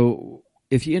 So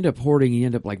if you end up hoarding, you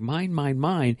end up like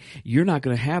mine, you're not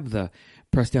going to have the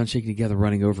pressed down, shaken together,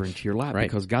 running over into your lap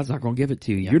because God's not going to give it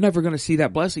to you. Yeah. You're never going to see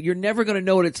that blessing. You're never going to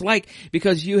know what it's like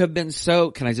because you have been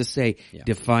so, can I just say,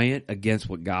 defiant against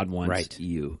what God wants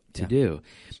you to do.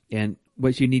 And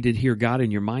what you need to hear God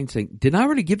in your mind saying, didn't I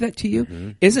already give that to you?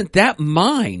 Mm-hmm. Isn't that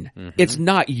mine? Mm-hmm. It's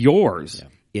not yours.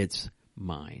 Yeah. It's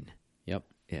mine. Yep.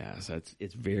 Yeah. So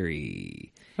it's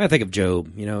very. I think of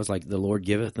Job, it's like the Lord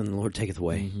giveth and the Lord taketh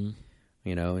away. Mm-hmm.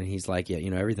 And he's like,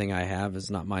 everything I have is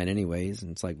not mine anyways.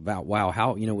 And it's like, wow,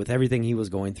 how, with everything he was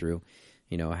going through,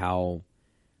 how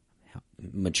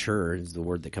mature is the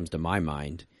word that comes to my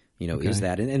mind, is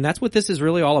that. And that's what this is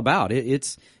really all about.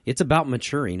 It's about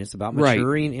maturing. It's about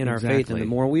maturing in our faith. And the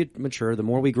more we mature, the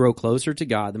more we grow closer to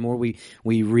God, the more we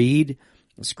read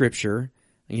Scripture,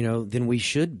 then we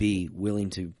should be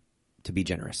willing to be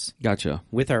generous. Gotcha.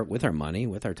 With our money,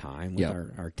 with our time, with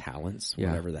our talents,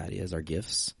 whatever that is, our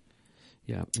gifts.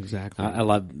 Yeah, exactly. I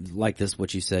like this,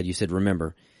 what you said. You said,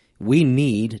 remember, we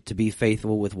need to be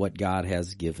faithful with what God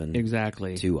has given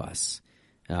to us.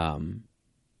 And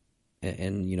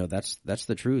that's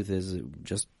the truth, is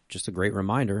just a great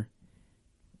reminder.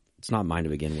 It's not mine to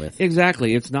begin with.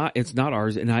 Exactly. It's not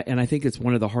ours. And I think it's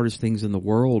one of the hardest things in the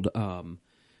world,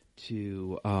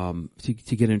 to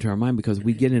get into our mind, because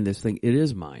we get in this thing. It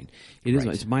is mine. It is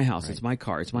mine. It's my house. Right. It's my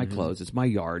car. It's my clothes. It's my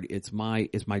yard. It's my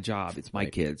job. It's my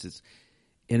kids.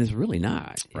 And it's really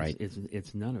not. Right.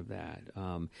 It's none of that.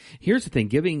 Here's the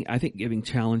thing. I think giving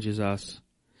challenges us,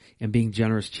 and being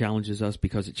generous challenges us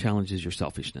because it challenges your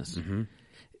selfishness. Mm-hmm.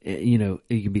 You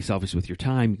can be selfish with your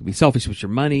time. You can be selfish with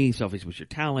your money, selfish with your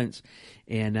talents.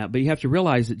 But you have to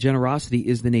realize that generosity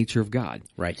is the nature of God.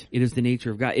 Right. It is the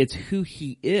nature of God. It's who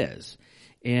He is.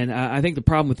 And I think the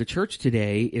problem with the church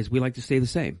today is we like to stay the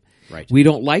same. Right. We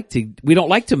don't like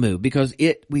to move because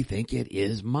we think it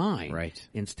is mine. Right.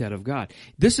 Instead of God.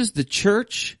 This is the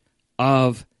church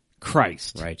of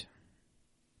Christ. Right.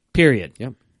 Period.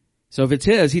 Yep. So if it's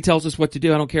His, He tells us what to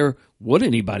do. I don't care what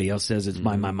anybody else says. It's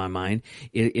mine.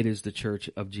 It is the church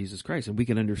of Jesus Christ. And we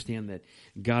can understand that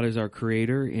God is our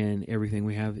creator and everything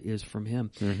we have is from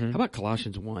Him. Mm-hmm. How about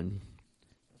Colossians 1?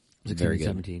 Very good.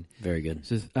 17. Very good. It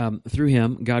says, through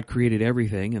Him, God created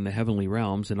everything in the heavenly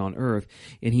realms and on earth,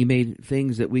 and He made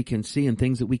things that we can see and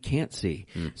things that we can't see,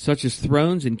 such as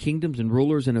thrones and kingdoms and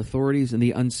rulers and authorities in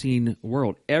the unseen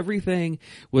world. Everything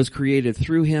was created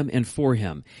through Him and for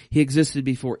Him. He existed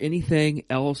before anything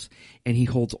else, and He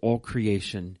holds all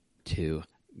creation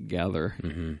together.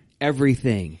 Mm-hmm.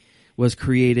 Everything was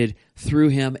created through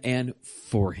Him and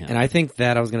for Him. And I think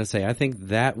that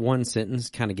one sentence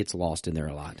kind of gets lost in there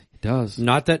a lot. It does.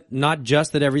 Not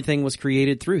just that everything was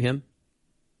created through Him,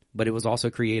 but it was also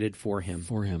created for Him.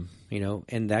 For Him.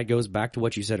 And that goes back to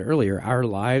what you said earlier. Our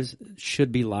lives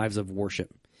should be lives of worship.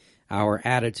 Our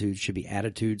attitudes should be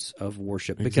attitudes of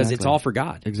worship because it's all for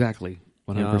God. Exactly.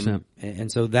 100%.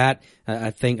 And so that,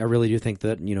 I really do think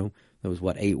that, those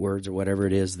 8 words or whatever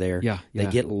it is there, they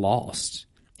get lost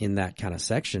in that kind of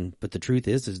section. But the truth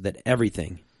is that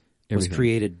everything was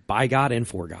created by God and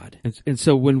for God. And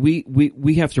so when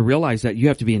we have to realize that, you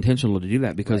have to be intentional to do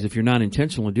that, because if you're not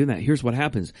intentional in doing that, here's what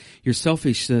happens. Your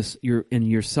selfishness,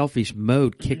 your selfish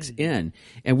mode kicks in.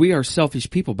 And we are selfish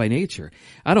people by nature.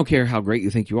 I don't care how great you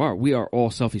think you are. We are all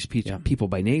selfish people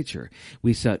by nature.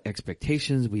 We set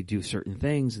expectations. We do certain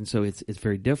things. And so it's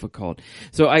very difficult.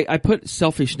 So I put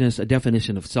selfishness, a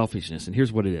definition of selfishness, and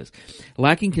here's what it is.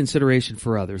 Lacking consideration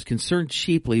for others, concerned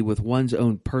chiefly with one's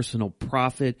own personal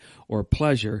profit or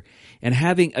pleasure, and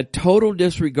having a total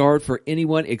disregard for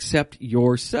anyone except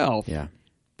yourself. Yeah.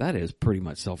 That is pretty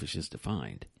much selfish as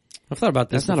defined. I've thought about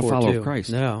this. That's not a follower of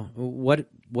Christ. No. What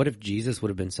if Jesus would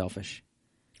have been selfish?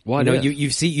 What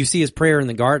you see his prayer in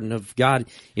the garden of, God,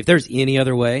 if there's any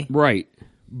other way. Right.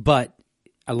 But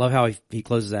I love how he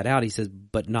closes that out. He says,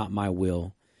 but not my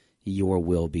will, your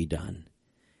will be done.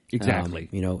 Exactly.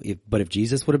 If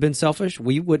Jesus would have been selfish,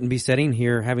 we wouldn't be sitting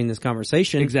here having this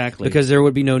conversation. Exactly. Because there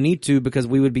would be no need to, because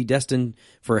we would be destined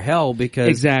for hell,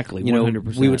 because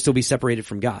 100%. We would still be separated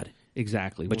from God.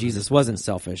 Exactly. But 100%. Jesus wasn't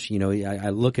selfish. I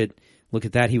look at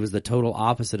that. He was the total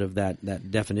opposite of that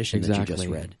definition that you just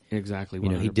read. Exactly.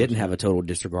 100%. He didn't have a total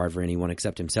disregard for anyone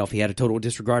except himself. He had a total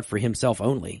disregard for himself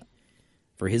only.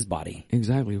 for his body.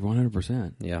 Exactly,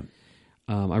 100%. Yeah.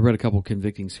 I read a couple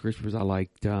convicting scriptures I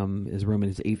liked, is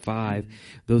Romans 8:5.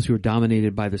 Those who are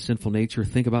dominated by the sinful nature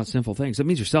think about sinful things. That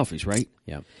means you're selfish, right?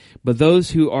 Yeah. But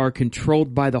those who are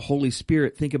controlled by the Holy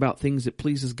Spirit think about things that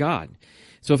pleases God.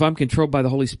 So if I'm controlled by the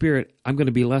Holy Spirit, I'm going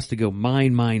to be less to go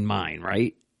mine,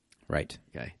 right? Right.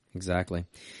 Okay. Exactly.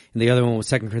 And the other one was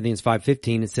 2 Corinthians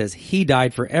 5:15. It says, he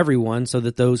died for everyone so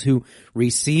that those who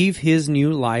receive his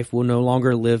new life will no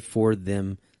longer live for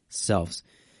themselves.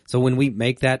 So when we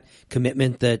make that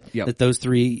commitment that those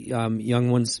three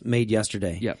young ones made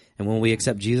yesterday, and when we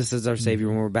accept Jesus as our Savior,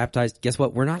 when we're baptized, guess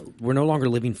what? We're no longer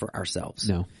living for ourselves.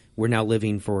 No. We're now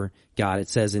living for God. It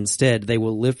says instead they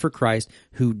will live for Christ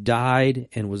who died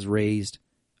and was raised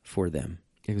for them.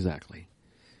 Exactly.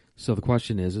 So the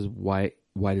question is why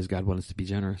does God want us to be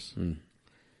generous?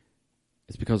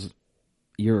 It's because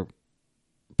you're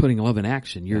putting love in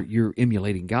action. You're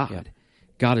emulating God. Yeah.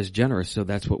 God is generous, so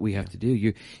that's what we have to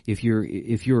do. If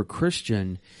you're a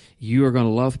Christian, you are going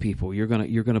to love people. You're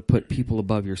going to put people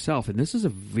above yourself, and this is a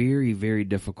very, very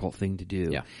difficult thing to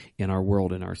do in our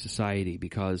world, in our society.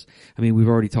 Because we've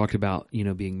already talked about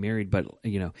being married, but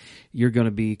you're going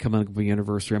to be coming up with your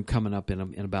anniversary. I'm coming up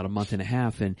in about a month and a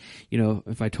half, and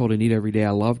if I told Anita every day I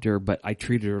loved her, but I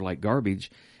treated her like garbage.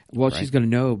 Well, she's going to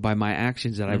know by my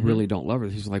actions that I really don't love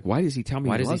her. She's like, why does he tell me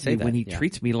he loves me when he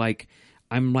treats me like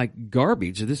I'm like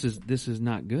garbage? This is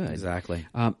not good. Exactly.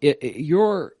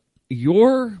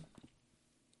 Your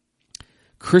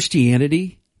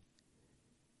Christianity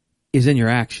is in your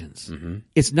actions.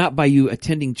 It's not by you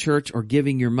attending church or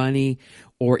giving your money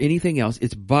or anything else.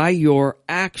 It's by your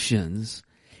actions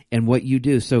and what you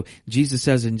do. So Jesus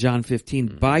says in John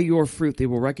 15, by your fruit they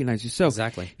will recognize you. So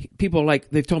exactly. People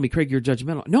they've told me, Craig, you're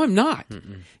judgmental. No, I'm not.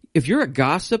 If you're a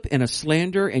gossip and a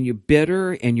slander and you're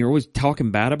bitter and you're always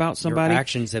talking bad about somebody, your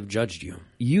actions have judged you.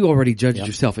 You already judged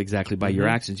yourself exactly by your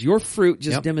actions. Your fruit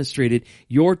just demonstrated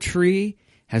your tree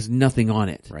has nothing on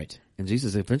it. Right. And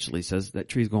Jesus eventually says that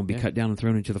tree is going to be cut down and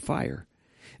thrown into the fire.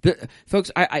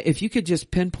 Folks, if you could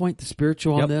just pinpoint the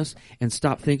spiritual on this and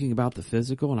stop thinking about the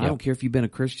physical, and I don't care if you've been a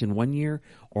Christian 1 year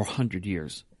or 100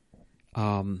 years,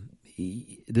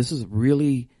 this is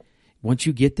really, once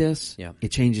you get this, it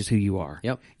changes who you are.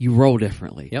 You roll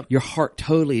differently. Your heart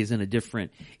totally is in a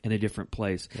different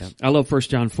place. I love 1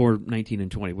 John 4:19 and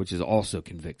 20, which is also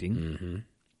convicting.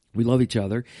 We love each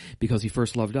other because he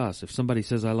first loved us. If somebody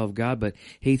says, I love God, but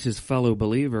hates his fellow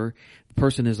believer, the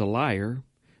person is a liar.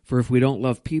 For if we don't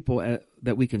love people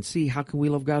that we can see, how can we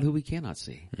love God who we cannot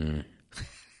see?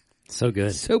 So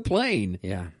good. So plain.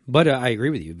 Yeah. But I agree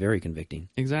with you. Very convicting.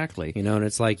 Exactly. And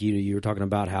it's like you were talking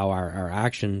about how our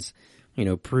actions,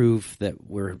 prove that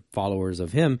we're followers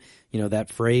of him. That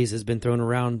phrase has been thrown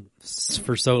around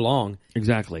for so long.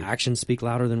 Exactly. Actions speak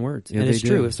louder than words. Yeah, and it's do.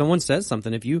 true. If someone says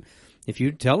something, if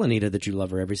you tell Anita that you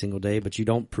love her every single day, but you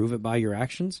don't prove it by your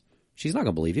actions, she's not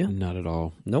going to believe you. Not at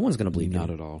all. No one's going to believe you. Not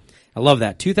at all. I love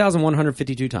that.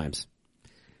 2,152 times.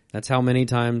 That's how many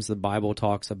times the Bible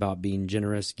talks about being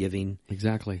generous, giving.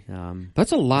 Exactly.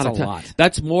 That's a lot of times.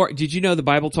 That's more. Did you know the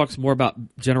Bible talks more about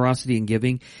generosity and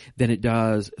giving than it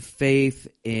does faith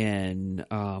and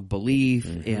belief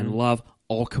and love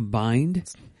all combined?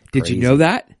 Did you know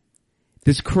that?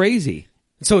 That's crazy.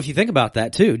 So if you think about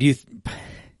that too,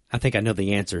 I think I know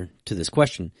the answer to this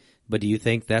question, but do you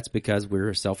think that's because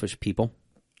we're selfish people?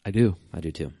 I do. I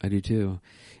do too. I do too.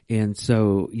 And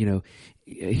so,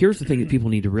 here's the thing that people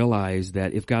need to realize,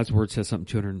 that if God's word says something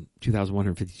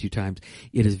 2,152 times,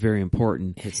 it is very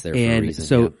important. It's there for a reason. And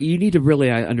so you need to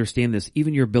really understand this.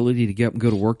 Even your ability to get up and go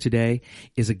to work today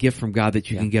is a gift from God,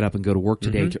 that you can get up and go to work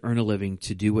today to earn a living,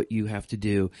 to do what you have to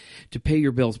do, to pay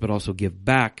your bills, but also give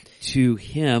back to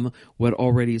him what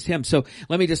already is him. So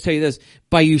let me just tell you this,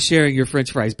 by you sharing your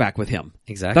French fries back with him.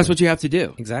 Exactly. That's what you have to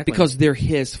do. Exactly. Because they're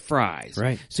his fries.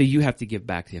 Right. So you have to give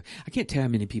back to him. I can't tell how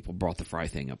many people brought the fry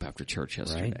thing up after church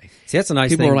yesterday. Right. See, that's a nice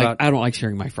people thing are like, about, I don't like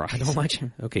sharing my fries. I don't like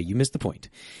sharing. Okay, you missed the point.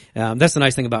 That's the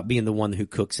nice thing about being the one who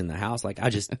cooks in the house. Like, I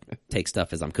just take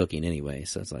stuff as I'm cooking anyway.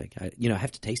 So it's like, I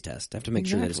have to taste test. I have to make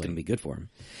sure that it's going to be good for him.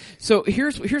 So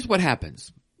here's what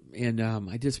happens. And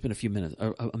I did spend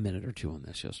a minute or two on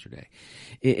this yesterday.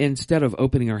 Instead of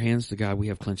opening our hands to God, we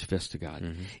have clenched fists to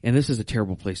God. And this is a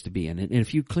terrible place to be in. And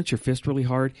if you clench your fist really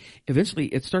hard, eventually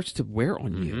it starts to wear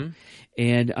on you.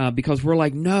 And because we're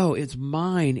like, no, it's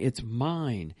mine.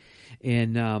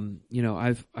 And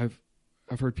I've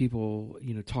heard people,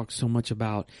 talk so much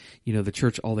about, the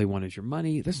church, all they want is your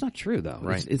money. That's not true, though.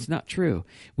 Right. It's not true.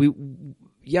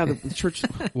 The church,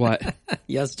 what?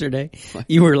 Yesterday,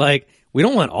 you were like, we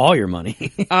don't want all your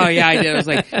money. Oh, yeah, I did. I was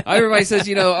like, everybody says,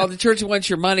 the church wants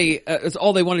your money. It's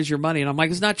all they want is your money. And I'm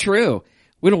like, it's not true.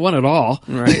 We don't want it all.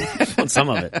 Right. Want some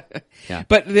of it. Yeah.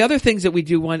 But the other things that we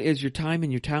do want is your time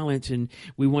and your talents, and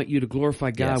we want you to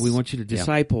glorify God. Yes. We want you to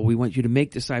disciple. We want you to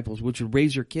make disciples. We want you to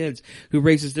raise your kids, who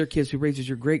raises their kids, who raises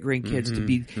your great-grandkids to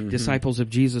be disciples of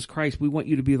Jesus Christ. We want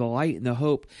you to be the light and the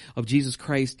hope of Jesus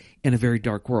Christ in a very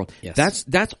dark world. Yes.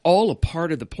 That's all a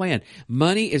part of the plan.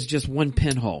 Money is just one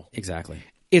pinhole. Exactly.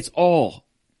 It's all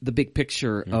the big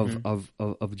picture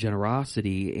of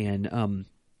generosity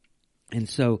and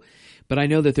so, but I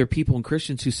know that there are people and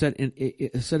Christians who sit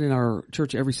in our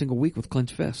church every single week with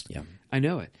clenched fist. Yeah. I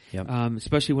know it. Yep.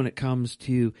 Especially when it comes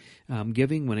to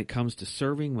giving, when it comes to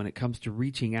serving, when it comes to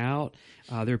reaching out.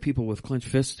 There are people with clenched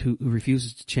fists who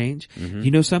refuses to change.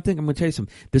 You know something? I'm going to tell you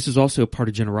something. This is also a part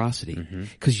of generosity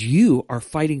because you are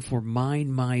fighting for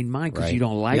mine, because you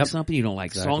don't like something, you don't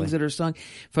like songs that are sung.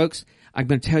 Folks, I'm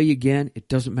going to tell you again, it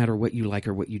doesn't matter what you like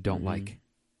or what you don't like.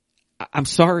 I'm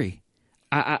sorry.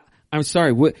 I'm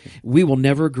sorry. We will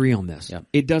never agree on this. Yep.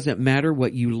 It doesn't matter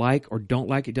what you like or don't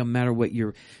like. It doesn't matter what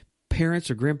your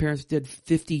parents or grandparents did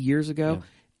 50 years ago. Yeah.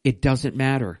 It doesn't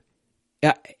matter.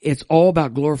 It's all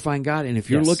about glorifying God. And if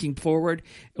you're looking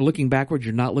backward,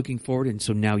 you're not looking forward. And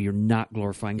so now you're not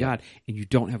glorifying God and you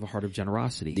don't have a heart of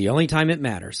generosity. The only time it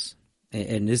matters,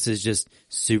 and this is just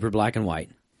super black and white,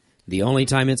 the only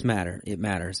time it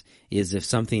matters is if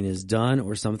something is done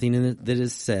or something that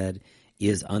is said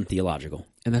is untheological.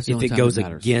 And that's the if only it time goes it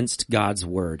matters. against God's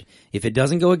word. If it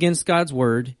doesn't go against God's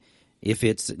word, if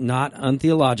it's not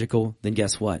untheological, then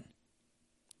guess what?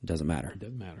 It doesn't matter. It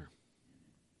doesn't matter.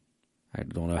 I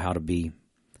don't know how to be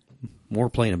more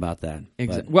plain about that.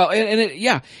 Exactly. Well,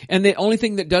 and the only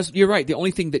thing that does, you're right, the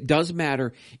only thing that does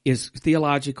matter is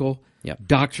theological,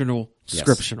 doctrinal,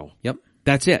 scriptural. Yep.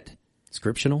 That's it.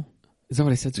 Scriptional? Is that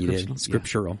what I said? You Scriptural? did.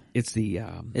 Scriptural.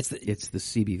 Yeah. It's the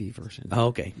CBV version. Oh,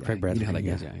 okay. Right. Craig Bradley. You know how that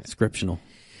goes. Yeah. Scriptional.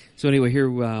 So anyway,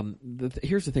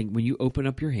 here's the thing. When you open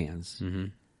up your hands,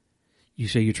 you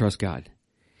say you trust God.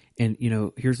 And,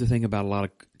 here's the thing about a lot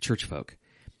of church folk.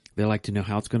 They like to know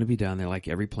how it's going to be done. They like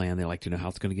every plan. They like to know how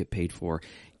it's going to get paid for.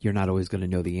 You're not always going to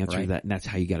know the answer to that, and that's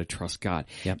how you got to trust God.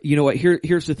 Yep. You know what?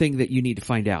 Here's the thing that you need to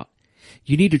find out.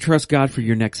 You need to trust God for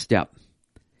your next step.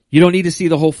 You don't need to see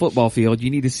the whole football field. You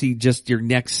need to see just your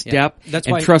next step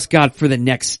and trust God for the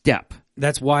next step.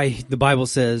 That's why the Bible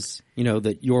says,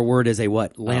 that your word is a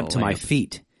what? Lamp to my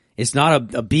feet. It's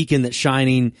not a beacon that's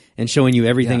shining and showing you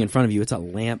everything in front of you. It's a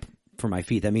lamp for my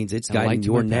feet. That means it's guiding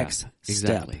your next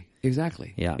step.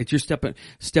 Exactly. Yeah. It's your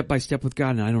step by step with God,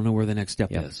 and I don't know where the next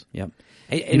step is. Yep.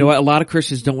 You know what? A lot of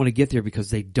Christians don't want to get there because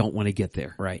they don't want to get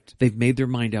there. Right. They've made their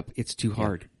mind up. It's too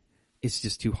hard. It's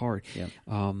just too hard. Yep.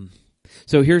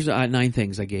 So here's 9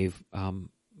 things I gave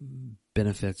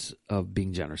benefits of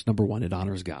being generous. Number 1, it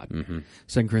honors God.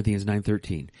 2 Corinthians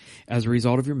 9:13. As a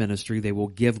result of your ministry, they will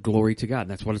give glory to God.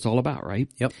 That's what it's all about, right?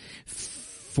 Yep.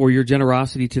 For your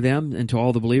generosity to them and to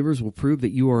all the believers will prove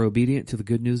that you are obedient to the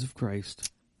good news of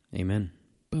Christ. Amen.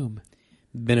 Boom.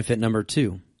 Benefit number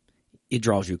 2, it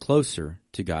draws you closer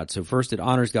to God. So first it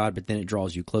honors God, but then it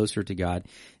draws you closer to God.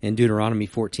 In Deuteronomy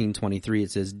 14:23,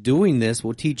 it says, doing this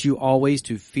will teach you always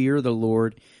to fear the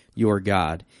Lord your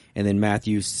God. And then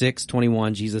Matthew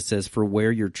 6:21, Jesus says, for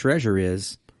where your treasure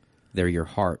is, there your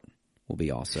heart will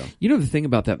be also. You know, the thing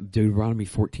about that Deuteronomy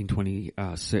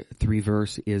 14:23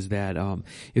 verse is that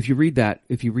if you read that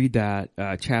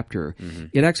chapter,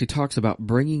 it actually talks about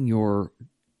bringing your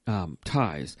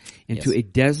tithes into a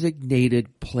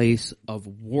designated place of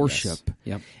worship.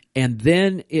 Yep. And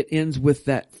then it ends with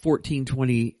that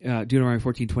Deuteronomy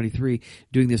 14:23,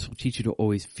 doing this will teach you to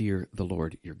always fear the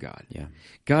Lord your God. Yeah.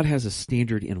 God has a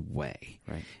standard in a way.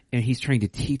 Right. And he's trying to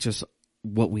teach us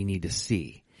what we need to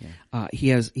see. Yeah.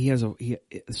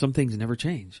 Some things never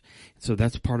change. So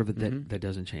that's part of it that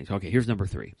doesn't change. Okay, here's number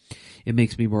 3. It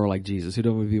makes me more like Jesus. Who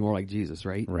don't want to be more like Jesus,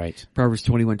 right? Right. Proverbs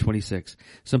 21:26.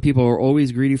 Some people are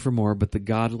always greedy for more, but the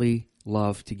godly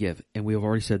love to give. And we have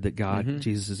already said that God,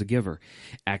 Jesus, is a giver.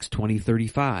 Acts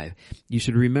 20:35. You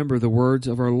should remember the words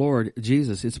of our Lord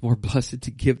Jesus. It's more blessed to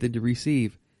give than to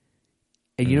receive.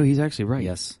 And he's actually right.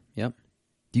 Yes. Yep.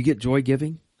 Do you get joy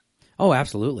giving? Oh,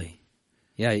 absolutely.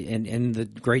 Yeah, and the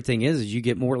great thing is you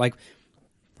get more like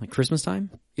Christmas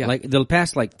time. Yeah. Like the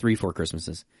past 3-4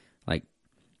 Christmases. Like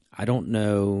I don't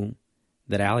know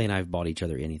that Allie and I have bought each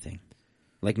other anything.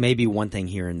 Like maybe one thing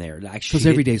here and there. Because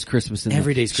every day's Christmas in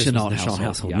every day's Christmas Chenault in the Chenault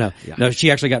household. Yeah. No, she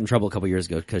actually got in trouble a couple years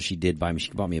ago because she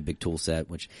bought me a big tool set,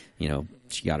 which,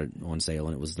 she got it on sale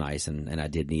and it was nice and I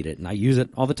did need it and I use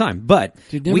it all the time. But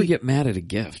dude, never get mad at a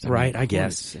gift. I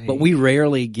guess. But we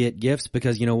rarely get gifts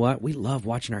because you know what? We love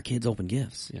watching our kids open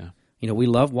gifts. Yeah. We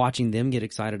love watching them get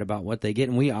excited about what they get,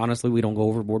 and we don't go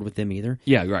overboard with them either.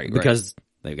 Yeah, right. Because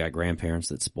They've got grandparents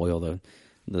that spoil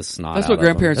the snot. That's out what of them.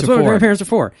 grandparents That's are what for. grandparents are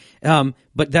for.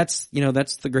 But that's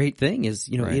the great thing is,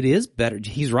 Right. it is better.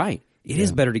 He's right. It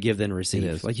is better to give than to receive. It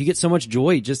is. Like you get so much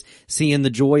joy just seeing the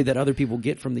joy that other people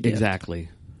get from the gift. Exactly.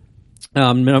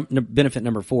 Benefit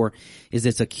number 4 is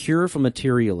it's a cure for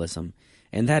materialism.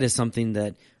 And that is something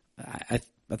that I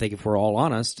think if we're all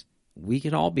honest, we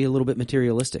can all be a little bit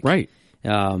materialistic. Right.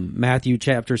 Matthew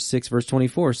chapter 6 verse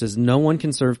 24 says, "No one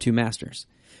can serve two masters.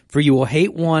 For you will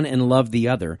hate one and love the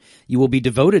other. You will be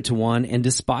devoted to one and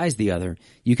despise the other.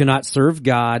 You cannot serve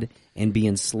God and be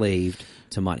enslaved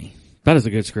to money." That is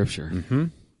a good scripture. Mm-hmm.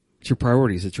 It's your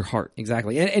priorities. It's your heart.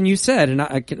 Exactly. And you said, and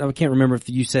I can't remember if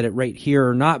you said it right here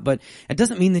or not, but it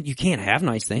doesn't mean that you can't have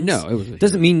nice things. No, it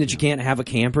doesn't mean that you can't have a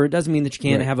camper. It doesn't mean that you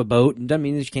can't have a boat. It doesn't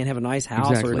mean that you can't have a nice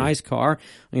house or a nice car,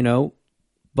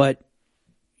 but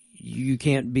you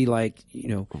can't be like,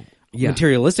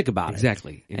 materialistic about it.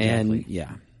 Exactly. And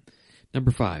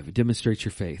Number 5, it demonstrates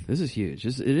your faith. This is huge.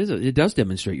 It does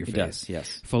demonstrate your faith. It does,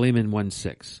 yes. Philemon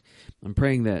 1:6. I'm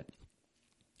praying that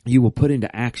you will put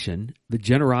into action the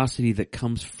generosity that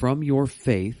comes from your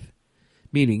faith,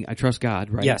 meaning I trust God,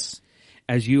 right? Yes.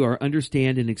 As you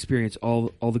understand and experience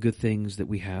all the good things that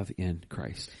we have in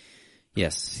Christ.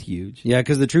 Yes. It's huge. Yeah,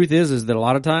 because the truth is that a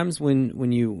lot of times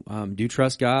when you do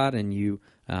trust God and you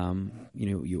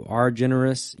are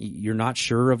generous, you're not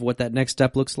sure of what that next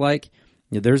step looks like.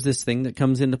 There's this thing that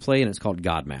comes into play, and it's called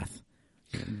God math.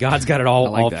 God's got it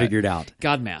all figured out.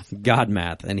 God math.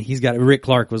 And he's got Rick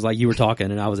Clark was like, you were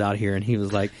talking, and I was out here, and he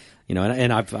was like,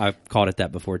 and I've called it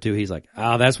that before too. He's like,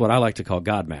 that's what I like to call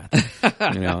God math.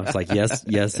 It's like,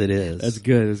 yes, it is. That's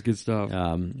good. That's good stuff.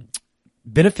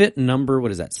 Benefit number,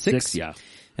 what is that? 6? Yeah.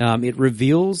 It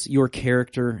reveals your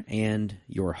character and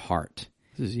your heart.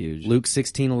 This is huge. Luke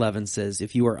 16:11 says,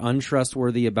 "If you are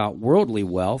untrustworthy about worldly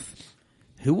wealth,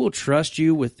 who will trust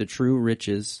you with the true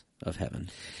riches of heaven?"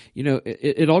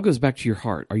 It all goes back to your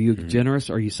heart. Are you generous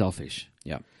or are you selfish?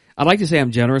 Yeah. I like to say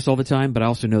I'm generous all the time, but I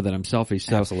also know that I'm selfish.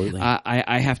 So Absolutely.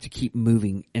 I have to keep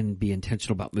moving and be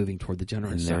intentional about moving toward the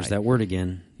generous And side. there's that word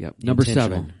again. Yep. Number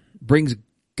Intentional. 7, brings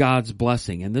God's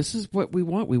blessing. And this is what we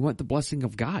want. We want the blessing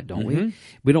of God, don't we?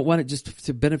 We don't want it just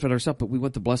to benefit ourselves, but we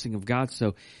want the blessing of God.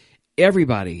 So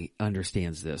everybody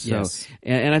understands this. Yes. So,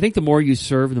 and I think the more you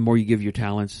serve, the more you give your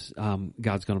talents,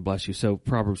 God's going to bless you. So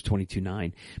Proverbs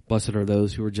 22:9, blessed are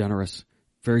those who are generous.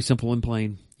 Very simple and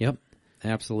plain. Yep.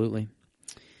 Absolutely.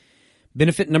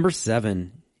 Benefit number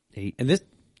 7. 8. And this,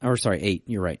 8.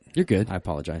 You're right. You're good. I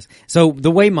apologize. So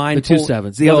the way mine The 2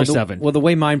 sevens, the other 7. Well, the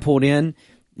way mine pulled in,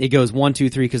 it goes 1, 2,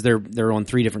 3 because they're on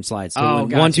 3 different slides. So Oh,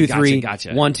 1, 2, 3,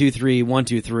 gotcha. 1, 2, 3, 1,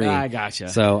 2, 3. I gotcha.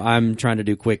 So I'm trying to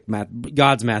do quick math.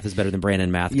 God's math is better than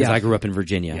Brandon math because Yeah. I grew up in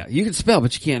Virginia. Yeah, you can spell,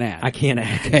 but you can't add. I can't.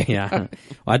 Okay,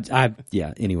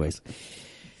 yeah. Anyways,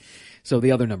 So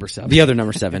the other number 7. the other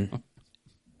number 7,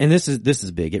 and this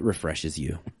is big. It refreshes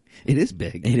you. It is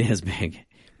big. It is big.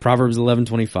 Proverbs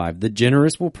 11:25. The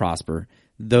generous will prosper.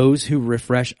 Those who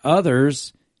refresh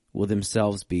others will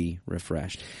themselves be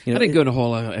refreshed. I didn't go into a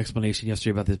whole explanation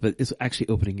yesterday about this, but it's actually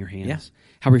opening your hands. Yeah.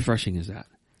 How refreshing is that?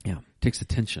 Yeah. Takes the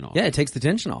tension off. Yeah, it takes the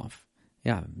tension off.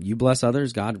 Yeah, you bless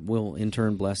others, God will in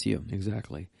turn bless you.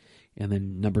 Exactly. And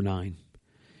then number 9.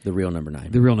 The real number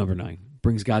 9. The real number 9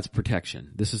 brings God's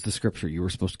protection. This is the scripture you were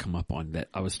supposed to come up on that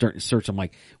I was starting to search. I'm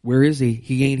like, where is he?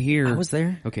 He ain't here. I was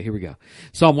there. Okay, here we go.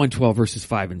 Psalm 112 verses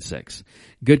 5 and 6.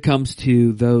 Good comes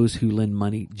to those who lend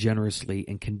money generously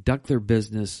and conduct their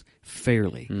business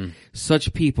fairly.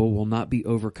 Such people will not be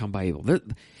overcome by evil.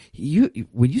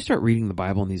 When you start reading the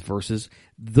Bible in these verses,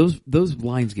 those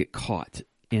lines get caught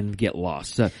and get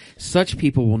lost. So, such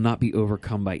people will not be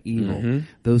overcome by evil.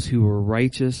 Those who are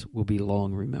righteous will be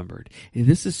long remembered. And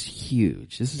this is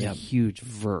huge. This is a huge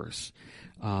verse.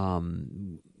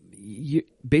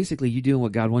 Basically, you doing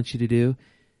what God wants you to do,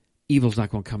 evil's not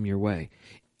going to come your way.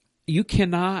 You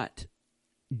cannot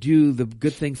do the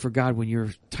good thing for God when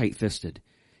you're tight-fisted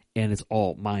and it's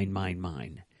all mine, mine,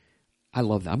 mine. I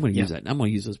love that. I'm going to use that. I'm going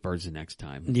to use those birds the next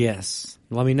time. Yes.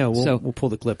 Let me know. We'll pull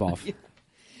the clip off.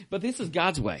 But this is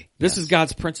God's way. This is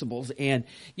God's principles, and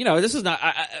this is not.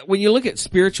 When you look at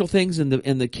spiritual things and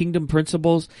the kingdom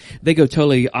principles, they go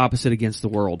totally opposite against the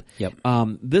world. Yep.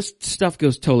 This stuff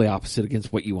goes totally opposite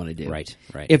against what you want to do. Right.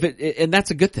 And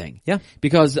that's a good thing. Yeah.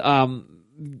 Because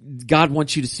God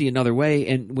wants you to see another way,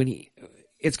 and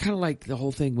it's kind of like the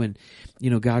whole thing when,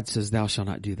 God says, "Thou shalt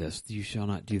not do this, you shall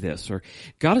not do this," or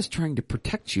God is trying to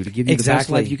protect you to give you the best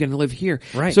life you can live here.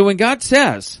 Right. So when God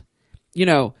says,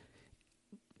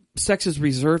 sex is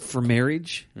reserved for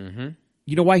marriage.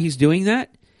 You know why he's doing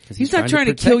that? He's not trying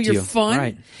to kill your fun.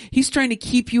 Right. He's trying to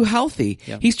keep you healthy.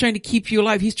 Yep. He's trying to keep you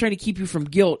alive. He's trying to keep you from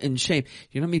guilt and shame.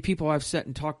 You know how many people I've sat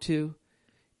and talked to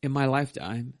in my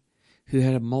lifetime who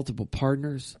had multiple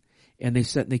partners, and they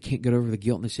sat and they can't get over the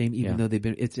guilt and the shame, even though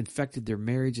it's infected their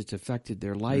marriage, it's affected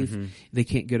their life. They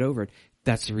can't get over it.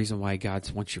 That's the reason why God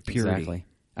wants your purity. Exactly.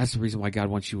 That's the reason why God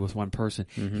wants you with one person.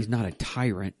 He's not a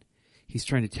tyrant. He's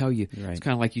trying to tell you. Right. It's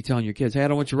kind of like you telling your kids, hey, I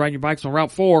don't want you riding your bikes on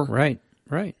Route 4. Right.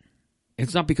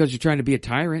 It's not because you're trying to be a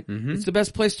tyrant. It's the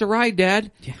best place to ride,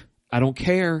 Dad. Yeah. I don't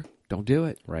care. Don't do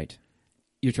it. Right.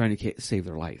 You're trying to save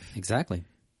their life. Exactly.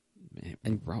 Man,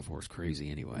 and Route 4 is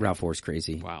crazy anyway. Route 4 is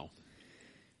crazy. Wow.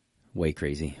 Way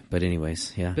crazy. But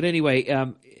anyways, yeah. But anyway,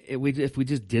 if we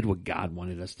just did what God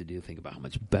wanted us to do, think about how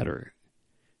much better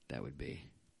that would be.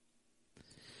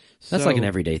 That's like an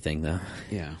everyday thing, though.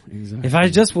 Yeah, exactly. If I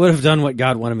just would have done what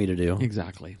God wanted me to do.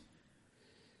 Exactly.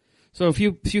 So a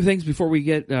few things before we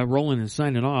get rolling and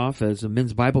signing off. As a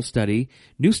men's Bible study,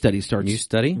 new study starts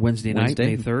Wednesday night,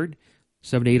 May 3rd,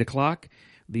 7 to 8 o'clock.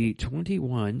 The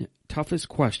 21 toughest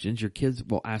questions your kids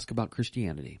will ask about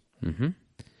Christianity.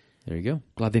 There you go.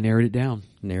 Glad they narrowed it down.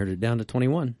 Narrowed it down to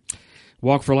 21.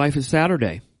 Walk for Life is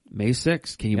Saturday, May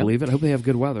 6th. Can you believe it? I hope they have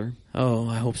good weather. Oh,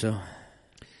 I hope so.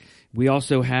 We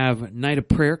also have Night of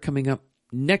Prayer coming up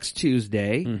next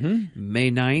Tuesday,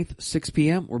 May 9th, 6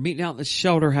 p.m. We're meeting out in the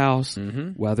shelter house,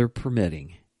 weather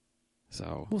permitting.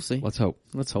 So we'll see. Let's hope.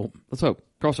 Let's hope.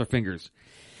 Cross our fingers.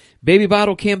 Baby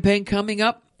bottle campaign coming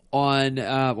up on,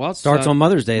 starts on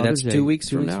Mother's Day. Mother's That's Day. 2 weeks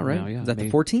from now, right? Yeah. Is that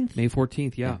the 14th? May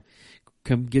 14th, yeah.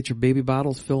 Come get your baby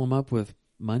bottles, fill them up with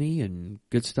money and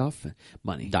good stuff.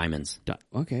 Money. Diamonds.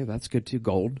 Okay, that's good too.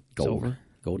 Gold. Silver.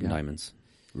 Gold and diamonds.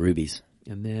 Rubies.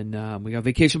 And then we got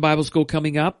Vacation Bible School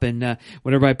coming up, and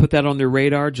whenever I put that on their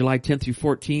radar, July 10th through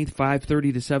 14th,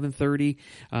 5:30 to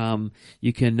 7:30.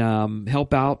 You can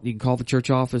help out. You can call the church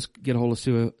office, get a hold of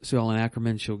Sue Ellen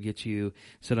Ackerman. She'll get you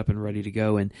set up and ready to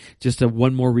go. And just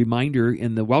one more reminder,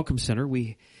 in the Welcome Center,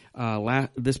 we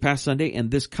this past Sunday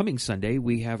and this coming Sunday,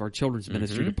 we have our children's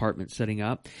ministry department setting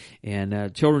up,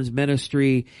 and children's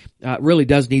ministry really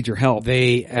does need your help.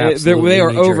 They absolutely they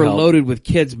are need your overloaded help. with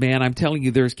kids, man. I'm telling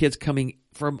you, there's kids coming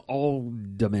from all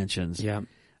dimensions. Yeah,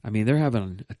 I mean, they're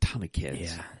having a ton of kids.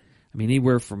 Yeah, I mean,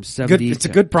 anywhere from 70. It's a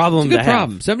good problem. It's a good to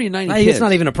problem. have. 70 to 90 kids. It's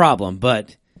not even a problem,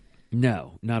 but.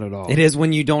 No, not at all. It is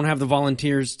when you don't have the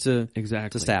volunteers to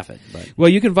exactly to staff it. But. Well,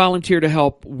 you can volunteer to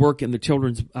help work in the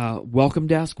children's welcome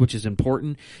desk, which is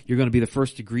important. You're going to be the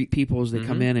first to greet people as they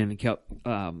come in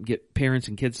and get parents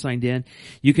and kids signed in.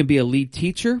 You can be a lead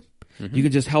teacher. You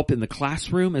can just help in the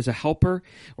classroom as a helper,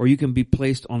 or you can be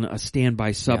placed on a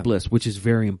standby sub list, which is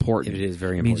very important. It is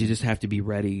very important. It means you just have to be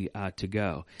ready to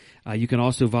go. You can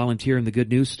also volunteer in the Good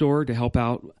News Store to help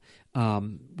out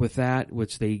with that,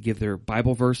 which they give their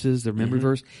Bible verses, their memory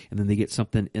verse, and then they get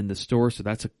something in the store. So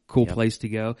that's a cool place to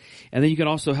go. And then you can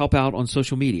also help out on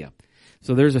social media.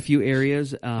 So there's a few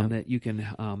areas that you can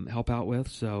help out with.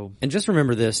 So, and just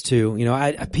remember this too. You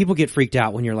know, people get freaked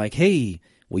out when you're like, "Hey,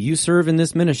 will you serve in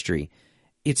this ministry?"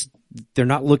 They're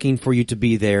not looking for you to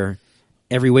be there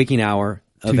every waking hour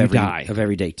of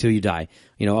every day till you die.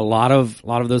 You know, a lot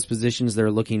of those positions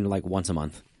they're looking like once a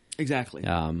month. Exactly.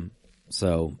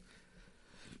 So.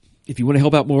 If you want to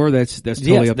help out more, that's totally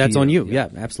up to you. That's on you. Yeah,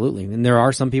 absolutely. And there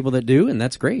are some people that do, and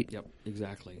that's great. Yep,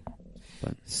 exactly.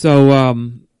 So,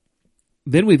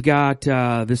 then we've got,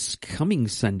 this coming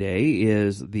Sunday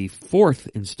is the 4th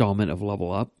installment of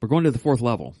Level Up. We're going to the 4th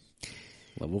level.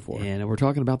 Level 4. And we're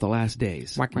talking about the last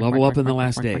days. Level up in the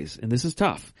last days. And this is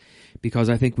tough because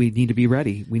I think we need to be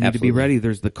ready. We need to be ready.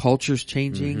 There's the culture's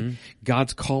changing.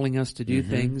 God's calling us to do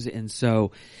things. And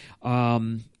so,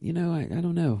 you know, I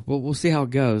don't know. We'll see how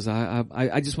it goes.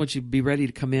 I just want you to be ready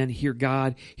to come in, hear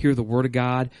God, hear the word of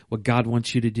God, what God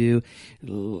wants you to do.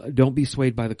 Don't be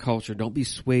swayed by the culture. Don't be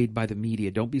swayed by the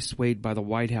media. Don't be swayed by the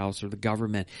White House or the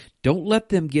government. Don't let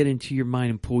them get into your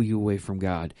mind and pull you away from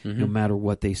God, no matter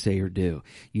what they say or do.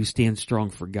 You stand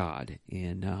strong for God,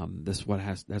 and that's what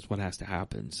has to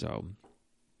happen. So,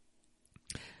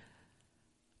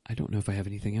 I don't know if I have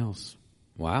anything else.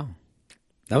 Wow,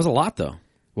 that was a lot, though.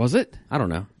 Was it? I don't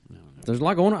know. There's a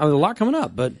lot going on. There's a lot coming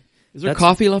up, but is there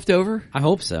coffee left over? I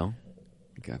hope so.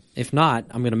 Okay. If not,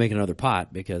 I'm going to make another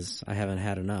pot because I haven't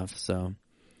had enough. So,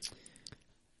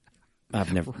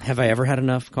 have I ever had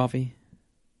enough coffee?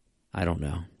 I don't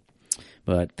know.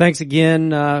 But thanks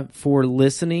again for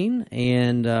listening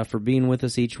and for being with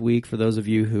us each week. For those of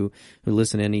you who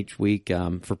listen in each week,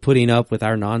 for putting up with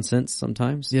our nonsense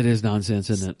sometimes. It is nonsense,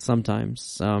 isn't it?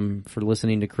 Sometimes. For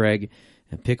listening to Craig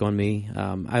and pick on me.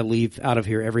 I leave out of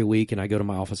here every week and I go to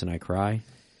my office and I cry.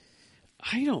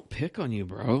 I don't pick on you,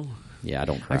 bro. Yeah, I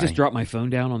don't cry. I just dropped my phone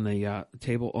down on the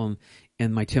table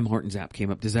and my Tim Hortons app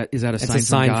came up. Is that a It's sign a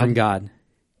sign from God? from God.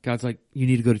 God's like, you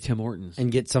need to go to Tim Hortons.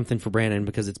 And get something for Brandon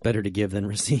because it's better to give than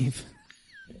receive.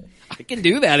 I can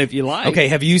do that if you like. Okay,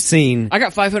 have you seen... I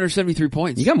got 573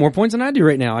 points. You got more points than I do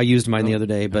right now. I used mine the other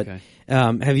day, but okay.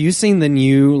 Have you seen the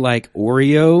new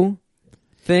Oreo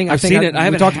thing? I've seen it. I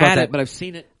haven't talked about had that. it, but I've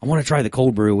seen it. I want to try the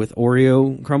cold brew with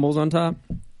Oreo crumbles on top.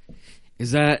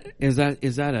 Is that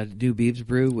a new Beebs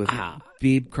brew with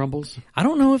Beeb crumbles? I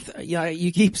don't know if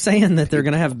you keep saying that they're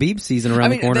going to have Beeb season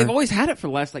around the corner. They've always had it for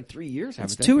the last 3 years,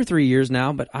 haven't they? 2 or 3 years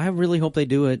now, but I really hope they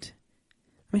do it.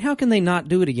 I mean, how can they not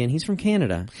do it again? He's from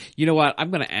Canada. You know what?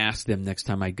 I'm going to ask them next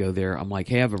time I go there. I'm like,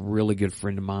 hey, I have a really good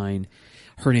friend of mine.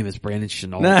 Her name is Brandon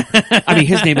Chenault.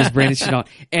 His name is Brandon Chenault,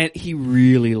 and he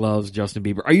really loves Justin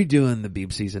Bieber. Are you doing the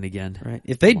Beeb season again? Right.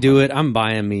 If they do it, I'm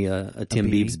buying me a Tim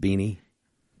Biebs beanie.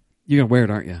 You're gonna wear it,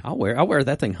 aren't you? I'll wear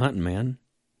that thing hunting, man.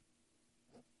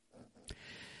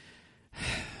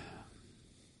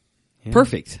 Yeah.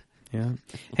 Perfect. Yeah.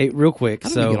 Hey, real quick. How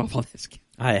do we get off on this?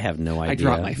 I have no idea. I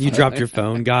dropped my phone. You dropped your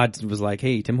phone. God was like,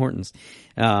 hey, Tim Hortons.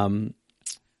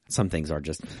 Some things are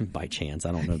just by chance.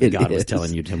 I don't know that God was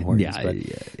telling you Tim Hortons.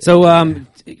 So,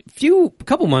 a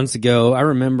couple months ago, I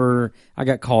remember I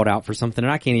got called out for something,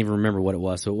 and I can't even remember what it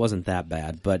was, so it wasn't that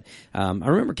bad. But I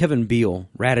remember Kevin Beal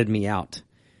ratted me out.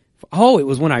 Oh, it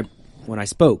was when I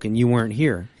spoke and you weren't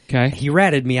here. Okay. He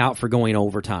ratted me out for going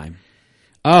overtime.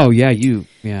 Oh, you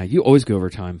always go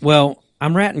overtime. Well,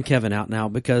 I'm ratting Kevin out now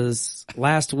because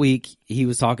last week he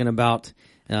was talking about,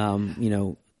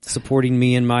 supporting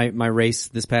me in my race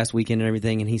this past weekend and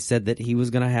everything. And he said that he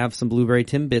was going to have some Blueberry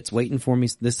Timbits waiting for me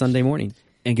this Sunday morning.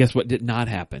 And guess what did not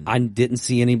happen? I didn't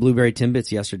see any Blueberry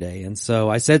Timbits yesterday. And so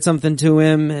I said something to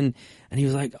him and he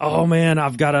was like, oh man,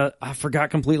 I forgot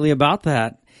completely about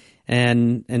that.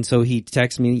 And so he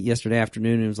texted me yesterday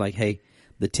afternoon and was like, hey,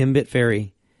 the Timbit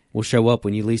Fairy will show up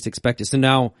when you least expect it. So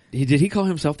now... Did he call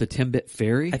himself the Timbit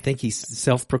Fairy? I think he's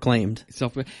self-proclaimed.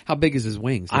 How big is his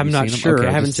wings? I'm not sure. Okay,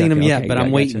 I haven't seen him yet, but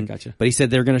I'm waiting. Gotcha. But he said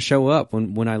they're going to show up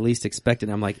when I least expect it.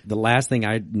 And I'm like, the last thing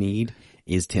I need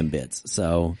is Timbits.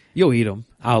 So... You'll eat them.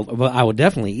 I will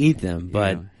definitely eat them,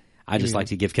 but... Yeah. I just like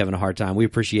to give Kevin a hard time. We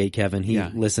appreciate Kevin. He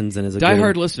listens and is a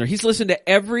diehard listener. He's listened to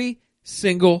every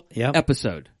single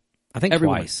episode. I think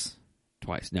Everyone.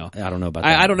 Twice. No, I don't know about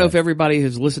that. I don't know if everybody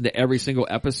has listened to every single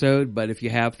episode, but if you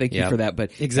have, thank you for that.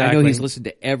 But exactly. I know he's listened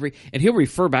to every, and he'll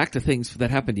refer back to things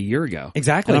that happened a year ago.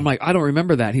 Exactly. And I'm like, I don't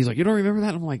remember that. He's like, you don't remember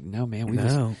that? I'm like, no, man,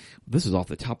 this is off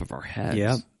the top of our heads.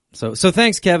 Yeah. So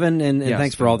thanks, Kevin, and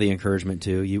thanks for all the encouragement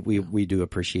too. We do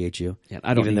appreciate you. Yeah,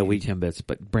 I don't eat Timbits,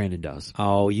 but Brandon does.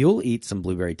 Oh, you'll eat some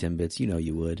Blueberry Timbits. You know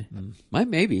you would.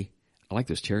 Maybe. I like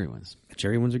those cherry ones. The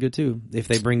cherry ones are good too if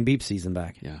they bring beep season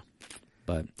back. Yeah.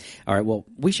 But all right, well,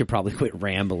 we should probably quit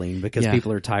rambling because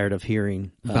people are tired of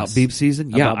hearing about beep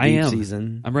season. Yeah, I am.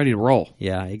 Season. I'm ready to roll.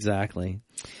 Yeah, exactly.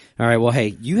 All right, well,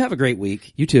 hey, you have a great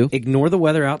week. You too. Ignore the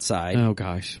weather outside. Oh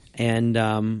gosh.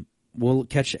 And we'll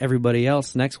catch everybody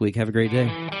else next week. Have a great day.